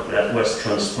around, but at what's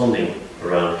transponding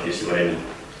around, if you see what I mean.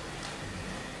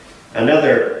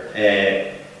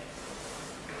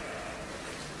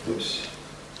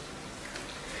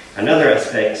 Another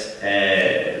aspect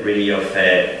really of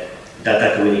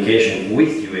data communication with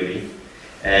UAV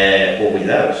or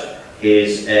without,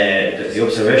 is the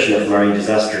observation of marine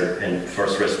disaster and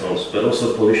first response, but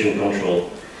also pollution control.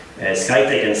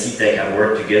 SkyTech and SeaTech have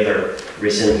worked together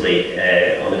recently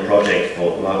on a project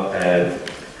called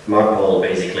MARPOL,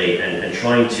 basically, and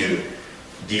trying to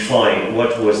define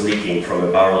what was leaking from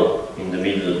a barrel in the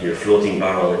middle, a floating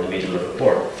barrel in the middle of a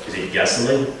port. Is it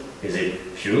gasoline? Is it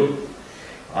fuel?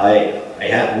 I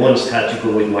once had to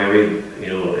go with my rig,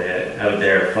 out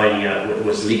there finding out what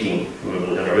was leaking,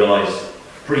 and I realized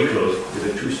pretty close with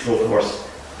a 2-stroke horse,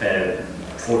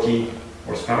 40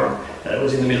 horsepower. That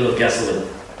was in the middle of gasoline.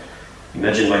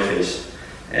 Imagine my face.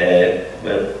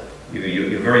 Well,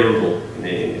 you're very humble in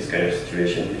this kind of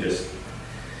situation. You just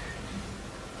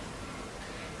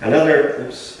another.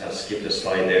 Oops, I'll skip the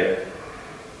slide there.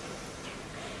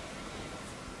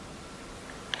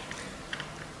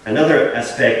 Another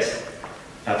aspect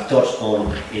I've touched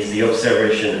on is the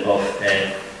observation of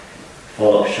a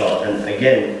fall-off shot, and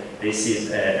again, this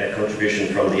is a contribution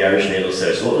from the Irish Naval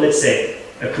Service. So let's say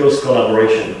a close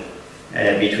collaboration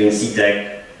between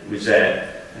SeaTech, who's a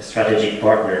strategic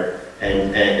partner,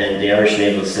 and the Irish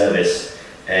Naval Service,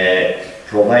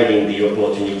 providing the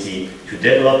opportunity to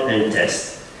develop and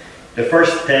test. The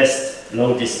first test,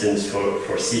 long distance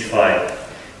for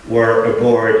C5, were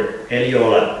aboard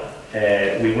Eliola.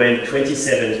 We went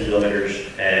 27 kilometers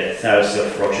south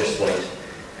of Rochers Point,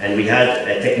 and we had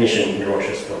a technician in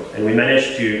Rochers Point, and we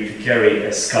managed to carry a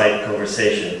Skype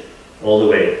conversation all the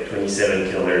way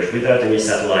 27 kilometers without any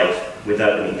satellite,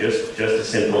 without any, just a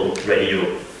simple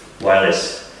radio,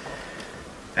 wireless,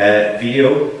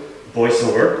 video,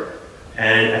 voiceover,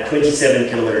 and at 27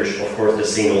 kilometers, of course, the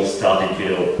signal started,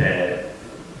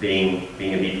 being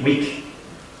a bit weak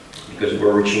because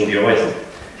we're reaching the horizon.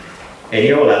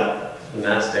 Eliola, the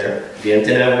mast there, the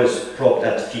antenna was propped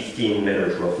at 15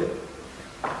 meters roughly,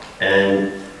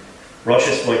 and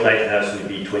Rochers Point Lighthouse would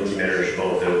be 20 meters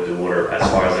above the water as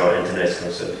far as our antenna is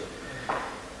concerned.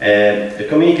 The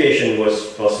communication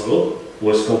was possible,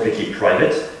 was completely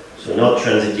private, so not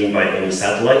transiting by any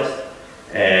satellite,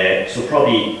 so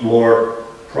probably more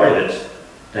private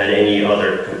than any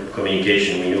other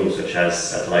communication we know, such as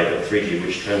satellite or 3G,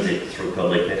 which transit through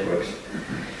public networks.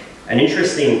 An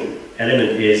interesting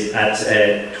element is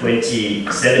at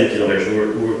 27 kilometers,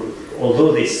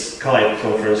 although this Skype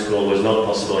conference call was not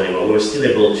possible anymore, we were still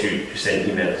able to send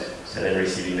emails, send and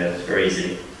receive emails very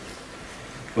easily.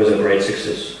 It was a great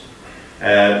success.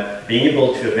 Being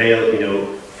able to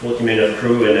avail, 40 men of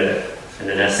crew and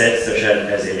an asset such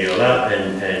as Eliola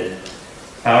and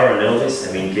power and all this,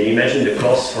 I mean, can you imagine the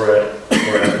cost for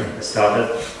a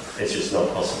startup? It's just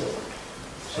not possible.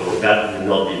 So that would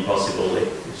not be possible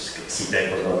if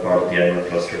SeaTech was not part of the IMERC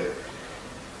cluster.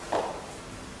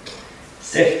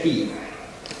 Safety.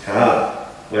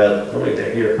 Well, normally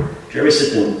they're here. Jerry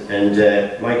Sutton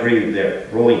and Mike Reeve there,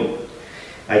 rowing.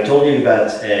 I told you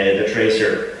about the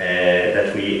tracer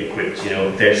that we equipped,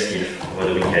 their skiff over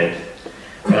the weekend.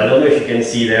 But I don't know if you can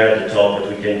see there at the top, but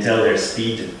we can tell their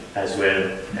speed as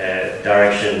well,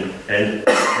 direction, and with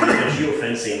the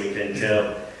geofencing we can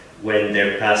tell when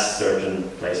they're past certain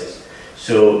places.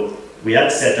 So we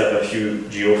had set up a few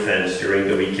geofence during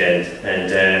the weekend,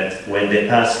 and when they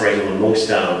passed, for example,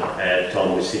 Monkstown,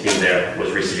 Tom was sitting there,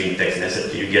 was receiving text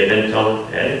message. Did you get them,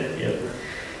 Tom?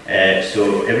 Yeah.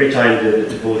 So every time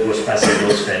the boat was passing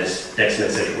those fence, text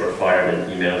messages were fired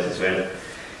and emails as well.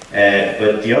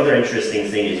 But the other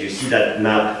interesting thing is you see that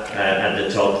map at the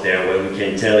top there where we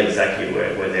can tell exactly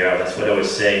where they are. That's what I was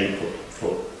saying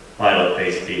for pilot,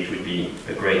 basically. It would be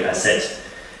a great asset.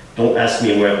 Don't ask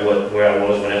me where I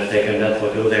was when I've taken that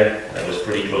photo there. That was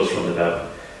pretty close from the bow.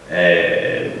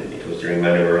 It was during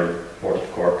maneuver in Port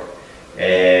of Cork.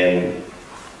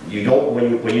 You don't,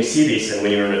 when you see this and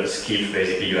when you're on a skiff,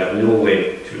 basically you have no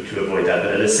way to avoid that.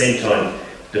 But at the same time,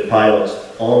 the pilot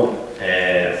on,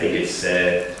 I think it's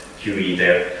QE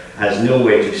there, has no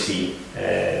way to see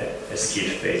a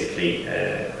skiff basically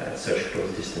at such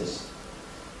close distance.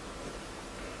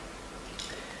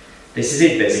 This is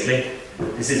it basically.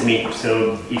 This is me.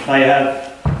 So if I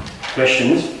have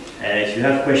questions, if you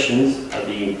have questions,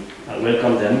 I'll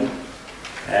welcome them.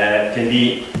 Can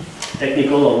be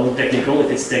technical or non-technical. If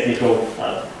it's technical,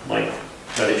 I might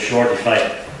cut it short. If I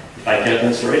can't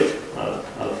answer it,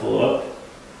 I'll follow up.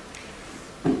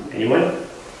 Anyone?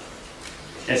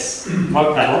 Yes.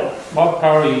 What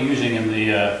power are you using in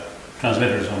the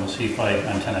transmitters on the C5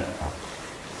 antenna?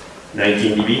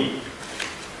 19 dB.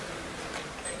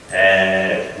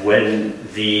 When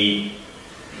the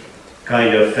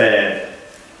kind of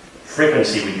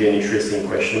frequency would be an interesting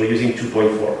question. We're using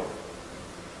 2.4.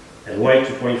 And why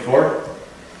 2.4?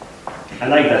 I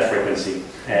like that frequency.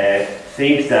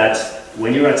 Think that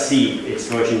when you're at sea, it's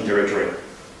virgin territory.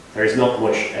 There is not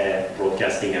much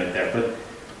broadcasting out there. But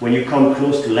when you come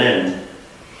close to land,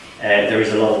 there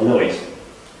is a lot of noise.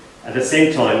 At the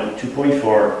same time,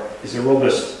 2.4 is a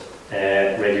robust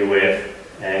radio wave,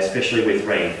 especially with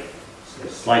rain. So a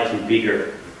slightly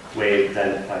bigger wave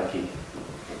than 5G.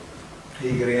 Are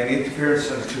you getting any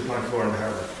interference on 2.4 in the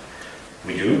harbour?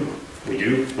 We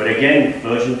do. But again,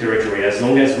 virgin territory, as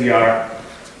long as we are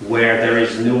where there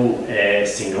is no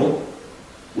signal,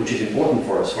 which is important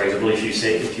for us. For example, if you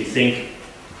think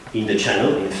in the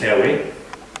channel, in the fairway,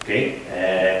 okay,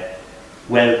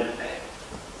 well,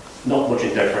 not much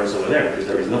interference over there because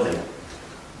there is nothing.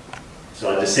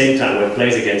 So at the same time, what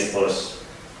plays against us,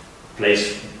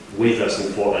 plays with us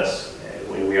and for us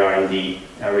when we are in the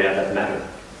area that matter.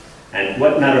 And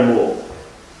what matter more?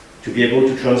 To be able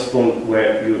to transpond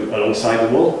where you alongside the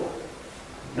wall?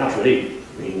 Naturally,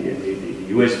 I mean,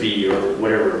 the USB or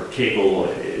whatever cable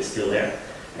is still there.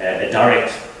 A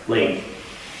direct link,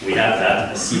 we have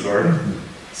that, a Seabird.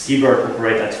 Seabird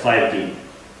operates at 5 gig.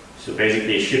 So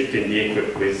basically a ship can be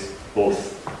equipped with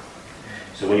both.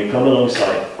 So when you come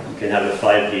alongside, you can have a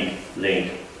 5 gig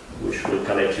link, which will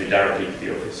connect you directly to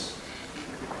the office.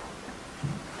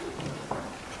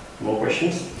 More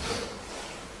questions?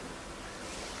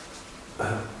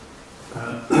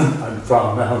 I'm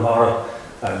from Mahalmara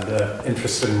and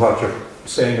interested in what you're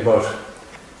saying about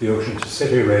the ocean to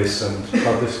city race and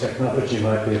how this technology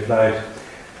might be applied.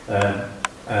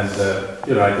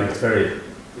 You know, I think it's very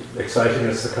exciting.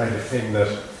 It's the kind of thing that,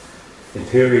 in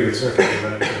theory, we'd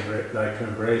certainly like to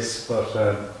embrace, but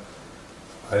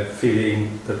I have a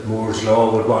feeling that Moore's Law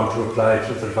would want to apply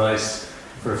to the device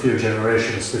for a few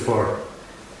generations before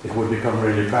it would become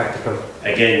really practical.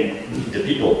 Again, the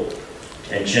people,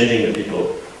 and changing the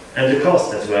people, and the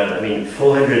cost as well. I mean,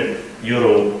 €400,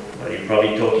 well, you're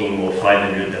probably talking more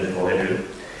 500 than 400,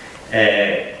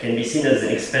 can be seen as an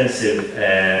expensive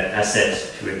asset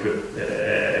to equip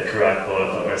a carack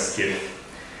or a skiff.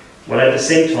 Well, at the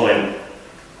same time,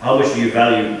 how much do you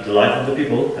value the life of the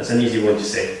people? That's an easy one to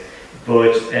say.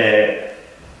 But,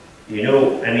 you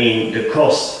know, I mean, the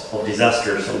cost of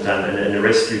disaster sometimes and the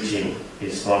rescue team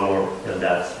is far more than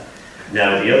that.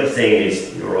 Now, the other thing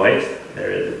is, you're right,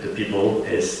 the people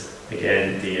is,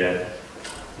 again, it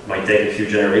might take a few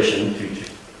generations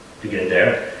to get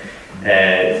there.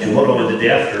 Tomorrow and the day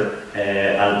after,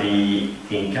 I'll be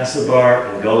in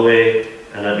Castlebar, in Galway,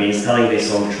 and I'll be installing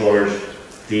this on trawlers.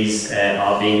 These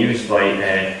are being used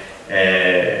by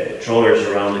trawlers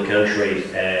around the country,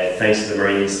 thanks to the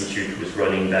Marine Institute, who's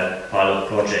running that pilot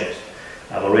project.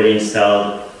 I've already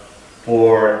installed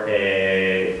four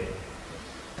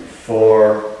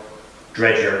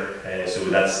dredger, so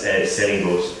that's sailing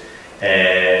boats,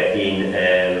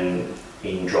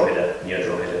 in Drogheda, near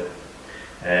Drogheda.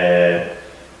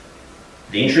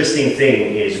 The interesting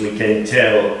thing is we can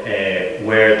tell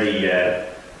where the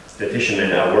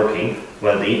fishermen are working.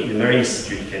 Well, the Marine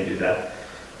Institute can do that.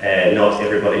 Not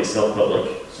everybody, it's not public,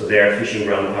 so their fishing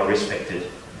grounds are respected.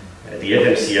 The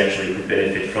FMC actually could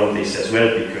benefit from this as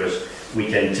well, because we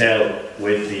can tell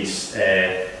with this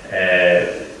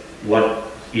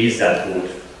what is that boat,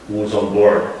 who's on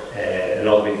board, a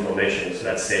lot of information, so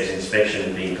that saves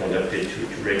inspection being conducted to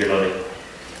regularly.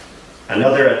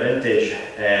 Another advantage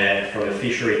from a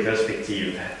fishery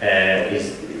perspective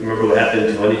is, remember what happened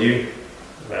to Honeydew?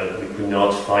 Well, we could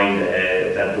not find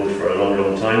that boat for a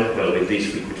long time. Well, with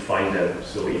this we could find them,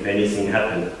 so if anything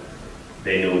happened,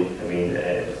 they know, I mean,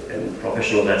 and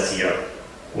professionals at sea are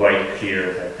quite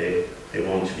clear that they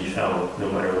want to be found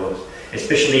no matter what.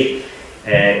 Especially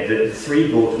the three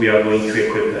boats we are going to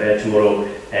equip tomorrow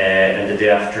and the day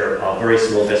after are very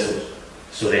small vessels.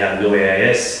 So they have no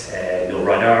AIS, no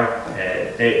radar,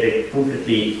 they're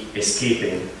completely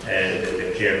escaping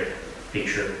the clear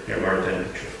picture, their maritime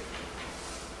picture.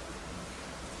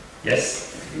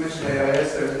 Yes? You mentioned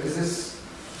AIS there. Is this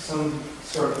some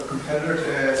sort of competitor to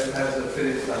AIS and how does it fit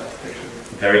into that picture?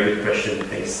 Very good question,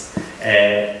 thanks.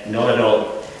 Not at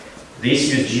all. This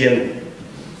uses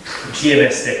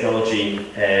GMS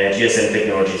technology, GSM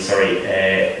technology, sorry,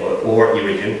 or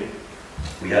Iridium.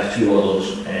 We have two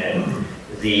models.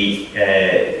 The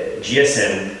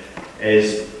GSM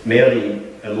is merely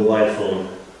a mobile phone,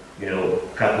 you know,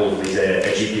 coupled with a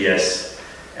GPS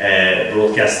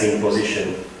broadcasting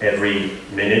position every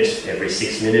minute, every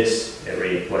 6 minutes,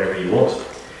 every whatever you want.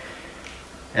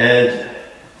 And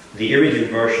the Iridium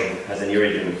version has an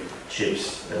Iridium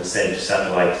chips and sent to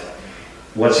satellite.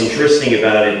 What's interesting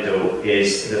about it, though,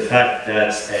 is the fact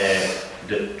that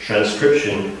the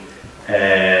transcription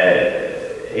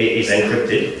is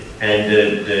encrypted, and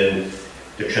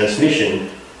the transmission,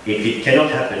 if it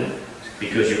cannot happen,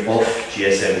 because you're off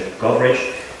GSM coverage.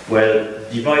 Well,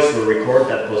 the device will record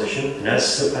that position, and as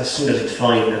soon as it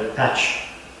finds a patch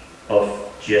of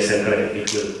GSM connection,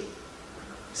 it will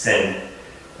send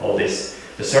all this.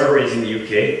 The server is in the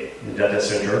UK, in the data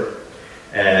center,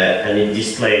 and it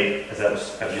displays,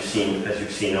 as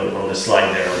you've seen on the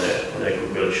slide there on the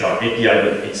Google chart API,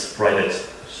 but it's private.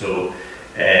 So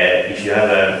if you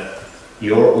have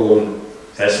your own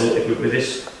vessel equipped with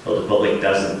this, well, the public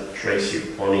doesn't trace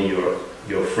you, only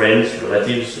your friends,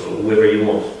 relatives, or whoever you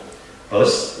want.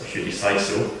 Us, if you decide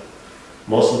so.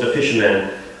 Most of the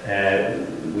fishermen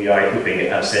we are equipping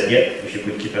have said, yeah, if you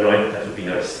could keep an eye, that would be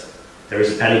nice. There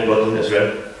is a panic button as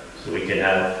well, so we can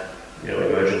have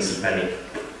emergency panic.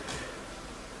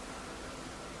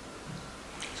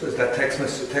 So is that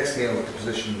texting out the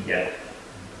position? Yeah.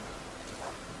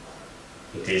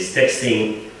 It is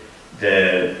texting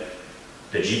the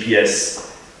GPS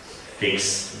fix,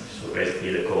 so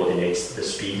basically the coordinates, the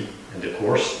speed and the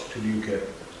course. To the UK?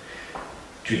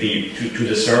 To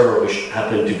the server, which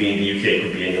happened to be in the UK, it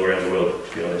could be anywhere in the world,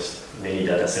 to be honest, in any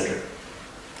data center.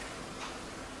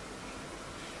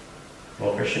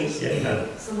 More questions? Yeah.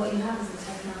 So what you have is a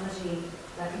technology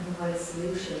that can provide a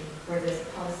solution where there's a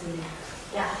policy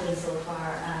gap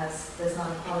insofar as there's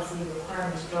not a policy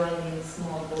requirement driving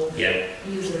small boat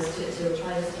users to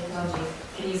try this technology.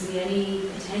 Can you see any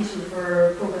potential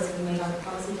for progress being made on the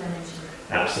policy dimension?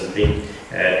 Absolutely.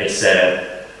 It's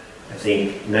I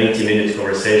think 90-minute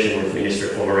conversation with Minister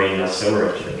for Marine last summer,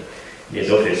 actually, in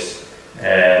his office.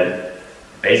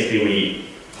 Basically,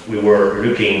 we were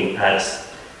looking at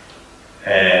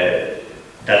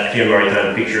that clear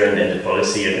maritime picture and then the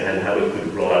policy and how it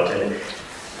could roll out. And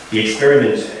the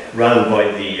experiment run by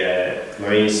the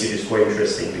Marine Institute is quite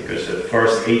interesting because the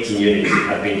first 18 units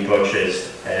have been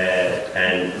purchased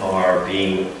and are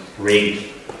being rigged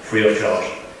free of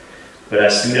charge. But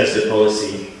as soon as the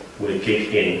policy will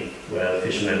kick in, well,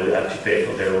 fishermen will have to pay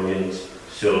for their own units.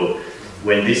 So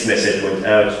when this message went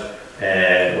out,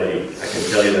 I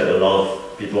can tell you that a lot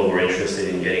of people were interested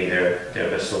in getting their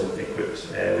vessel equipped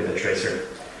with a tracer.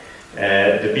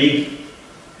 The big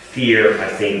fear, I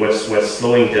think, what's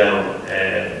slowing down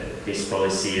this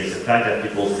policy is the fact that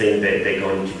people think that they're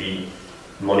going to be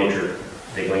monitored,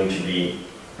 they're going to be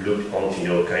looked on,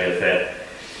 kind of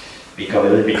become a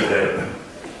little bit of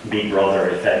a big brother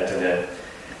effect.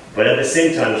 But at the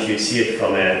same time, if you see it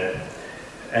from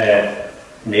a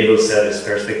naval service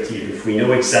perspective, if we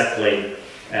know exactly,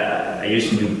 I used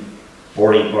to do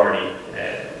boarding party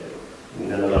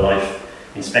in another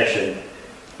life inspection.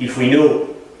 If we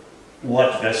know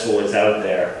what vessel is out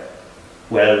there,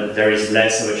 well, there is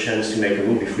less of a chance to make a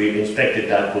move. If we inspected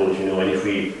that boat, and if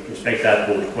we inspect that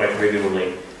boat quite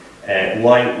regularly,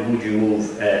 why would you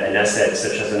move an asset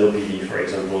such as an OPV, for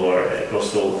example, or a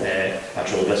coastal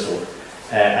patrol vessel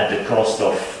at the cost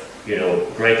of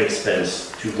great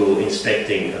expense to go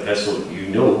inspecting a vessel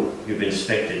you've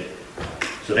inspected?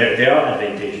 So there are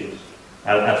advantages.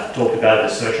 I've talked about the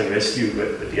search and rescue,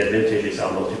 but the advantages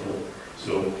are multiple.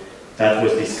 So that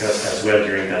was discussed as well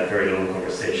during that very long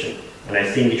conversation. And I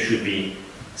think it should be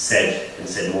said and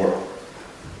said more,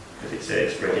 because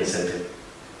it's a great incentive.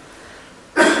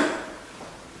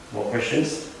 More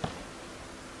questions?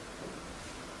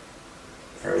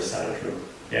 Very silent room.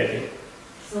 Yeah, okay.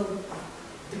 So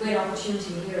the great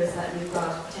opportunity here is that you've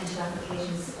got potential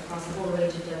applications across a whole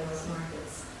range of diverse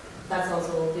markets. That's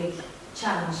also a big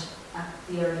challenge at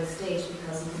the early stage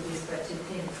because you can be spread too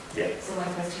thin. Yeah. So my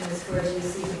question is, where do you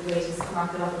see the greatest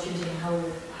market opportunity and how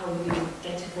will you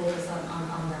get to focus on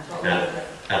that? What will it look like?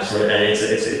 Absolutely, and it's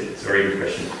a very good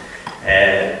question.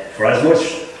 For as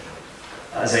much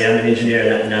as I am an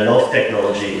engineer and I love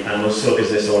technology, I'm also a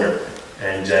business owner.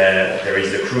 And there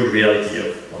is the crude reality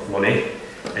of money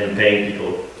and paying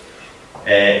people.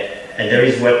 And there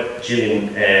is what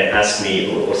Gillian asked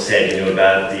me or said,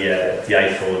 about the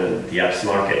iPhone and the apps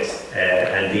market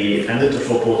and the amount of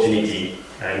opportunity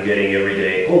I'm getting every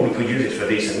day. Oh, we could use it for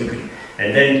this,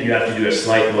 and then you have to do a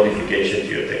slight modification to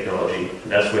your technology.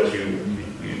 That's what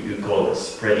you call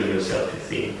spreading yourself too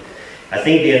thin. I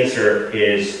think the answer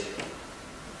is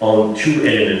on two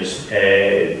elements: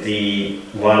 the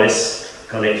wireless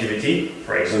connectivity.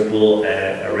 For example,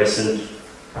 a recent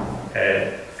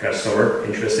customer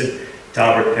interested,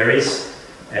 Tarbert Ferries.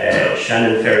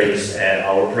 Shannon Ferries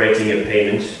are operating a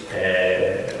payment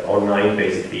online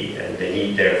basically, and they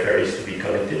need their ferries to be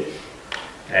connected.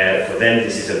 For them,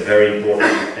 this is a very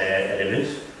important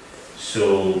element.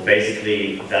 So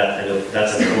basically,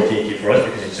 that's an opportunity for us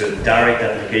because it's a direct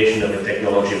application of the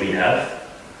technology we have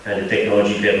and the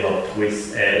technology developed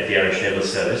with the Irish Naval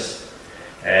Service.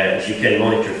 If you can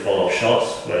monitor follow-up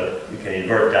shots, well, you can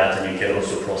invert that, and you can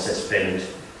also process payment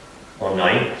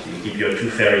online. So you keep your two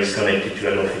ferries connected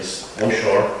to an office on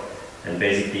shore, and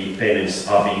basically payments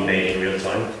are being made in real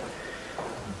time.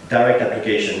 Direct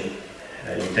application.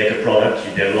 You take a product,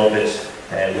 you develop it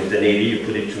with the Navy, you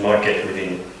put it to market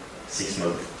within 6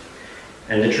 months.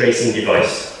 And the tracing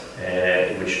device,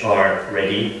 which are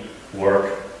ready,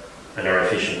 work, and are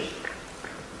efficient.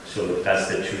 So that's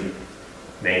the two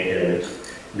main elements.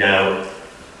 Now,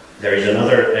 there is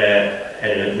another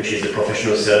element, which is the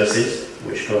professional services,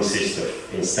 which consists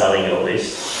of installing all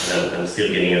this, and I'm still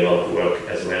getting a lot of work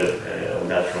as well on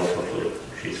that front, hopefully,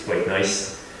 which is quite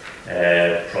nice.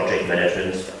 Project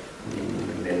management,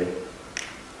 mainly.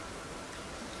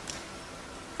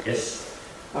 Yes?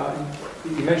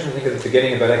 You mentioned, I think, at the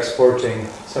beginning about exporting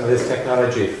some of this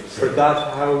technology. For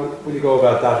that, how will you go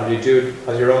about that? Will you do it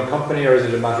as your own company, or is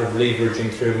it a matter of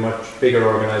leveraging through much bigger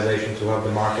organisations who have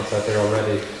the markets out there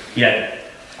already? Yeah.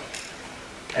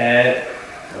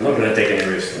 I'm not going to take any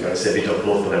risk. I'm going to say a bit of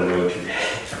both, but I'm going to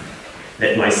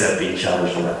let myself be in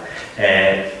challenge on that.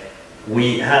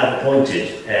 We have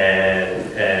appointed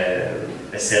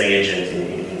a selling agent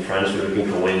in France. We're looking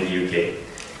for one in the UK.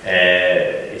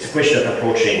 It's a question of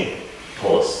approaching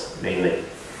ports, mainly,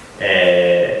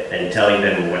 and telling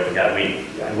them what we got.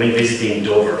 When visiting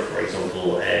Dover, for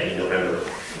example, in November,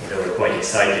 they were quite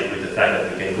excited with the fact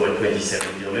that we can go at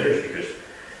 27 kilometers, because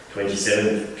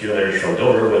 27 kilometers from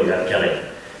Dover, well, you have Calais.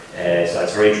 So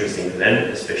that's very interesting to them,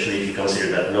 especially if you consider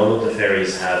that none of the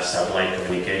ferries have satellite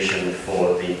communication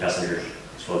for the passengers.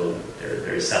 So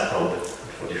there is SATCOM, but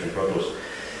for different purposes.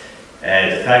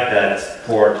 And the fact that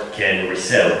port can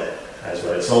resell as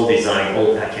well, it's all designed,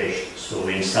 all packaged. So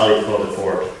we install it for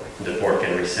the port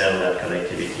can resell that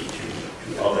connectivity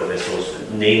to other vessels,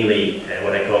 namely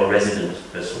what I call resident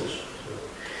vessels.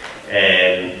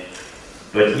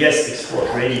 But yes, export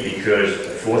ready, because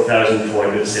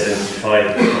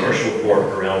 4,475 commercial port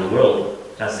around the world,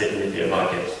 that's definitely a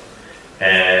market.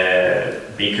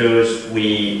 Because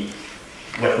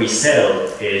what we sell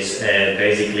is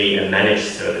basically a managed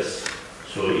service.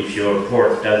 So if your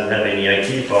port doesn't have any IT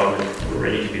department, we're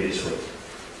ready to be this way.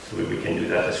 So we can do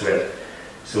that as well.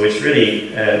 So it's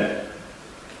really a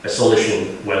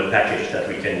solution well packaged that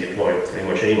we can deploy pretty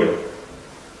much anywhere.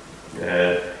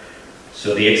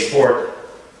 So the export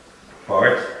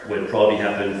part will probably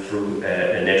happen through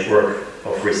a network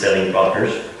of reselling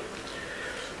partners.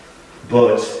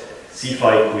 But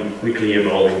C5 could quickly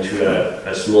evolve into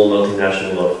a small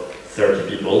multinational of 30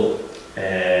 people,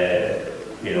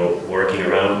 working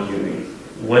around.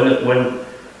 One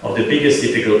of the biggest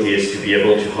difficulties is to be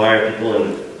able to hire people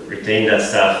and retain that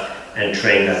staff and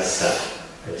train that staff.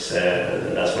 That's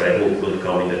what I hope will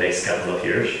come in the next couple of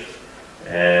years.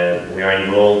 We are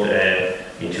involved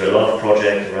into a lot of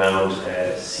projects around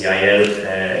CIL,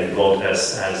 involved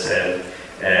as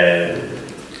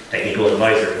technical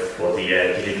advisor for the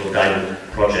Digital Diamond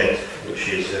project, which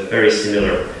is a very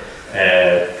similar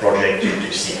project to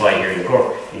CFI here in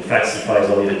Cork. In fact, CFI is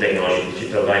only the technology.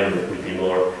 Digital Diamond would be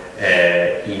more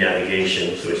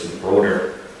e-navigation, so it's a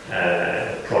broader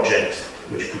project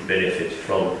which could benefit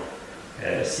from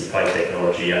CFI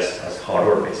technology as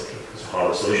hardware, basically, as a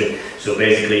hardware solution. So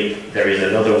basically, there is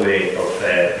another way of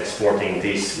exporting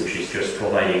this, which is just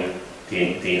providing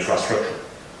the infrastructure,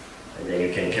 and then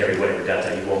you can carry whatever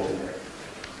data you want in there.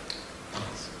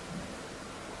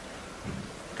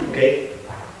 Okay,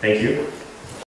 thank you.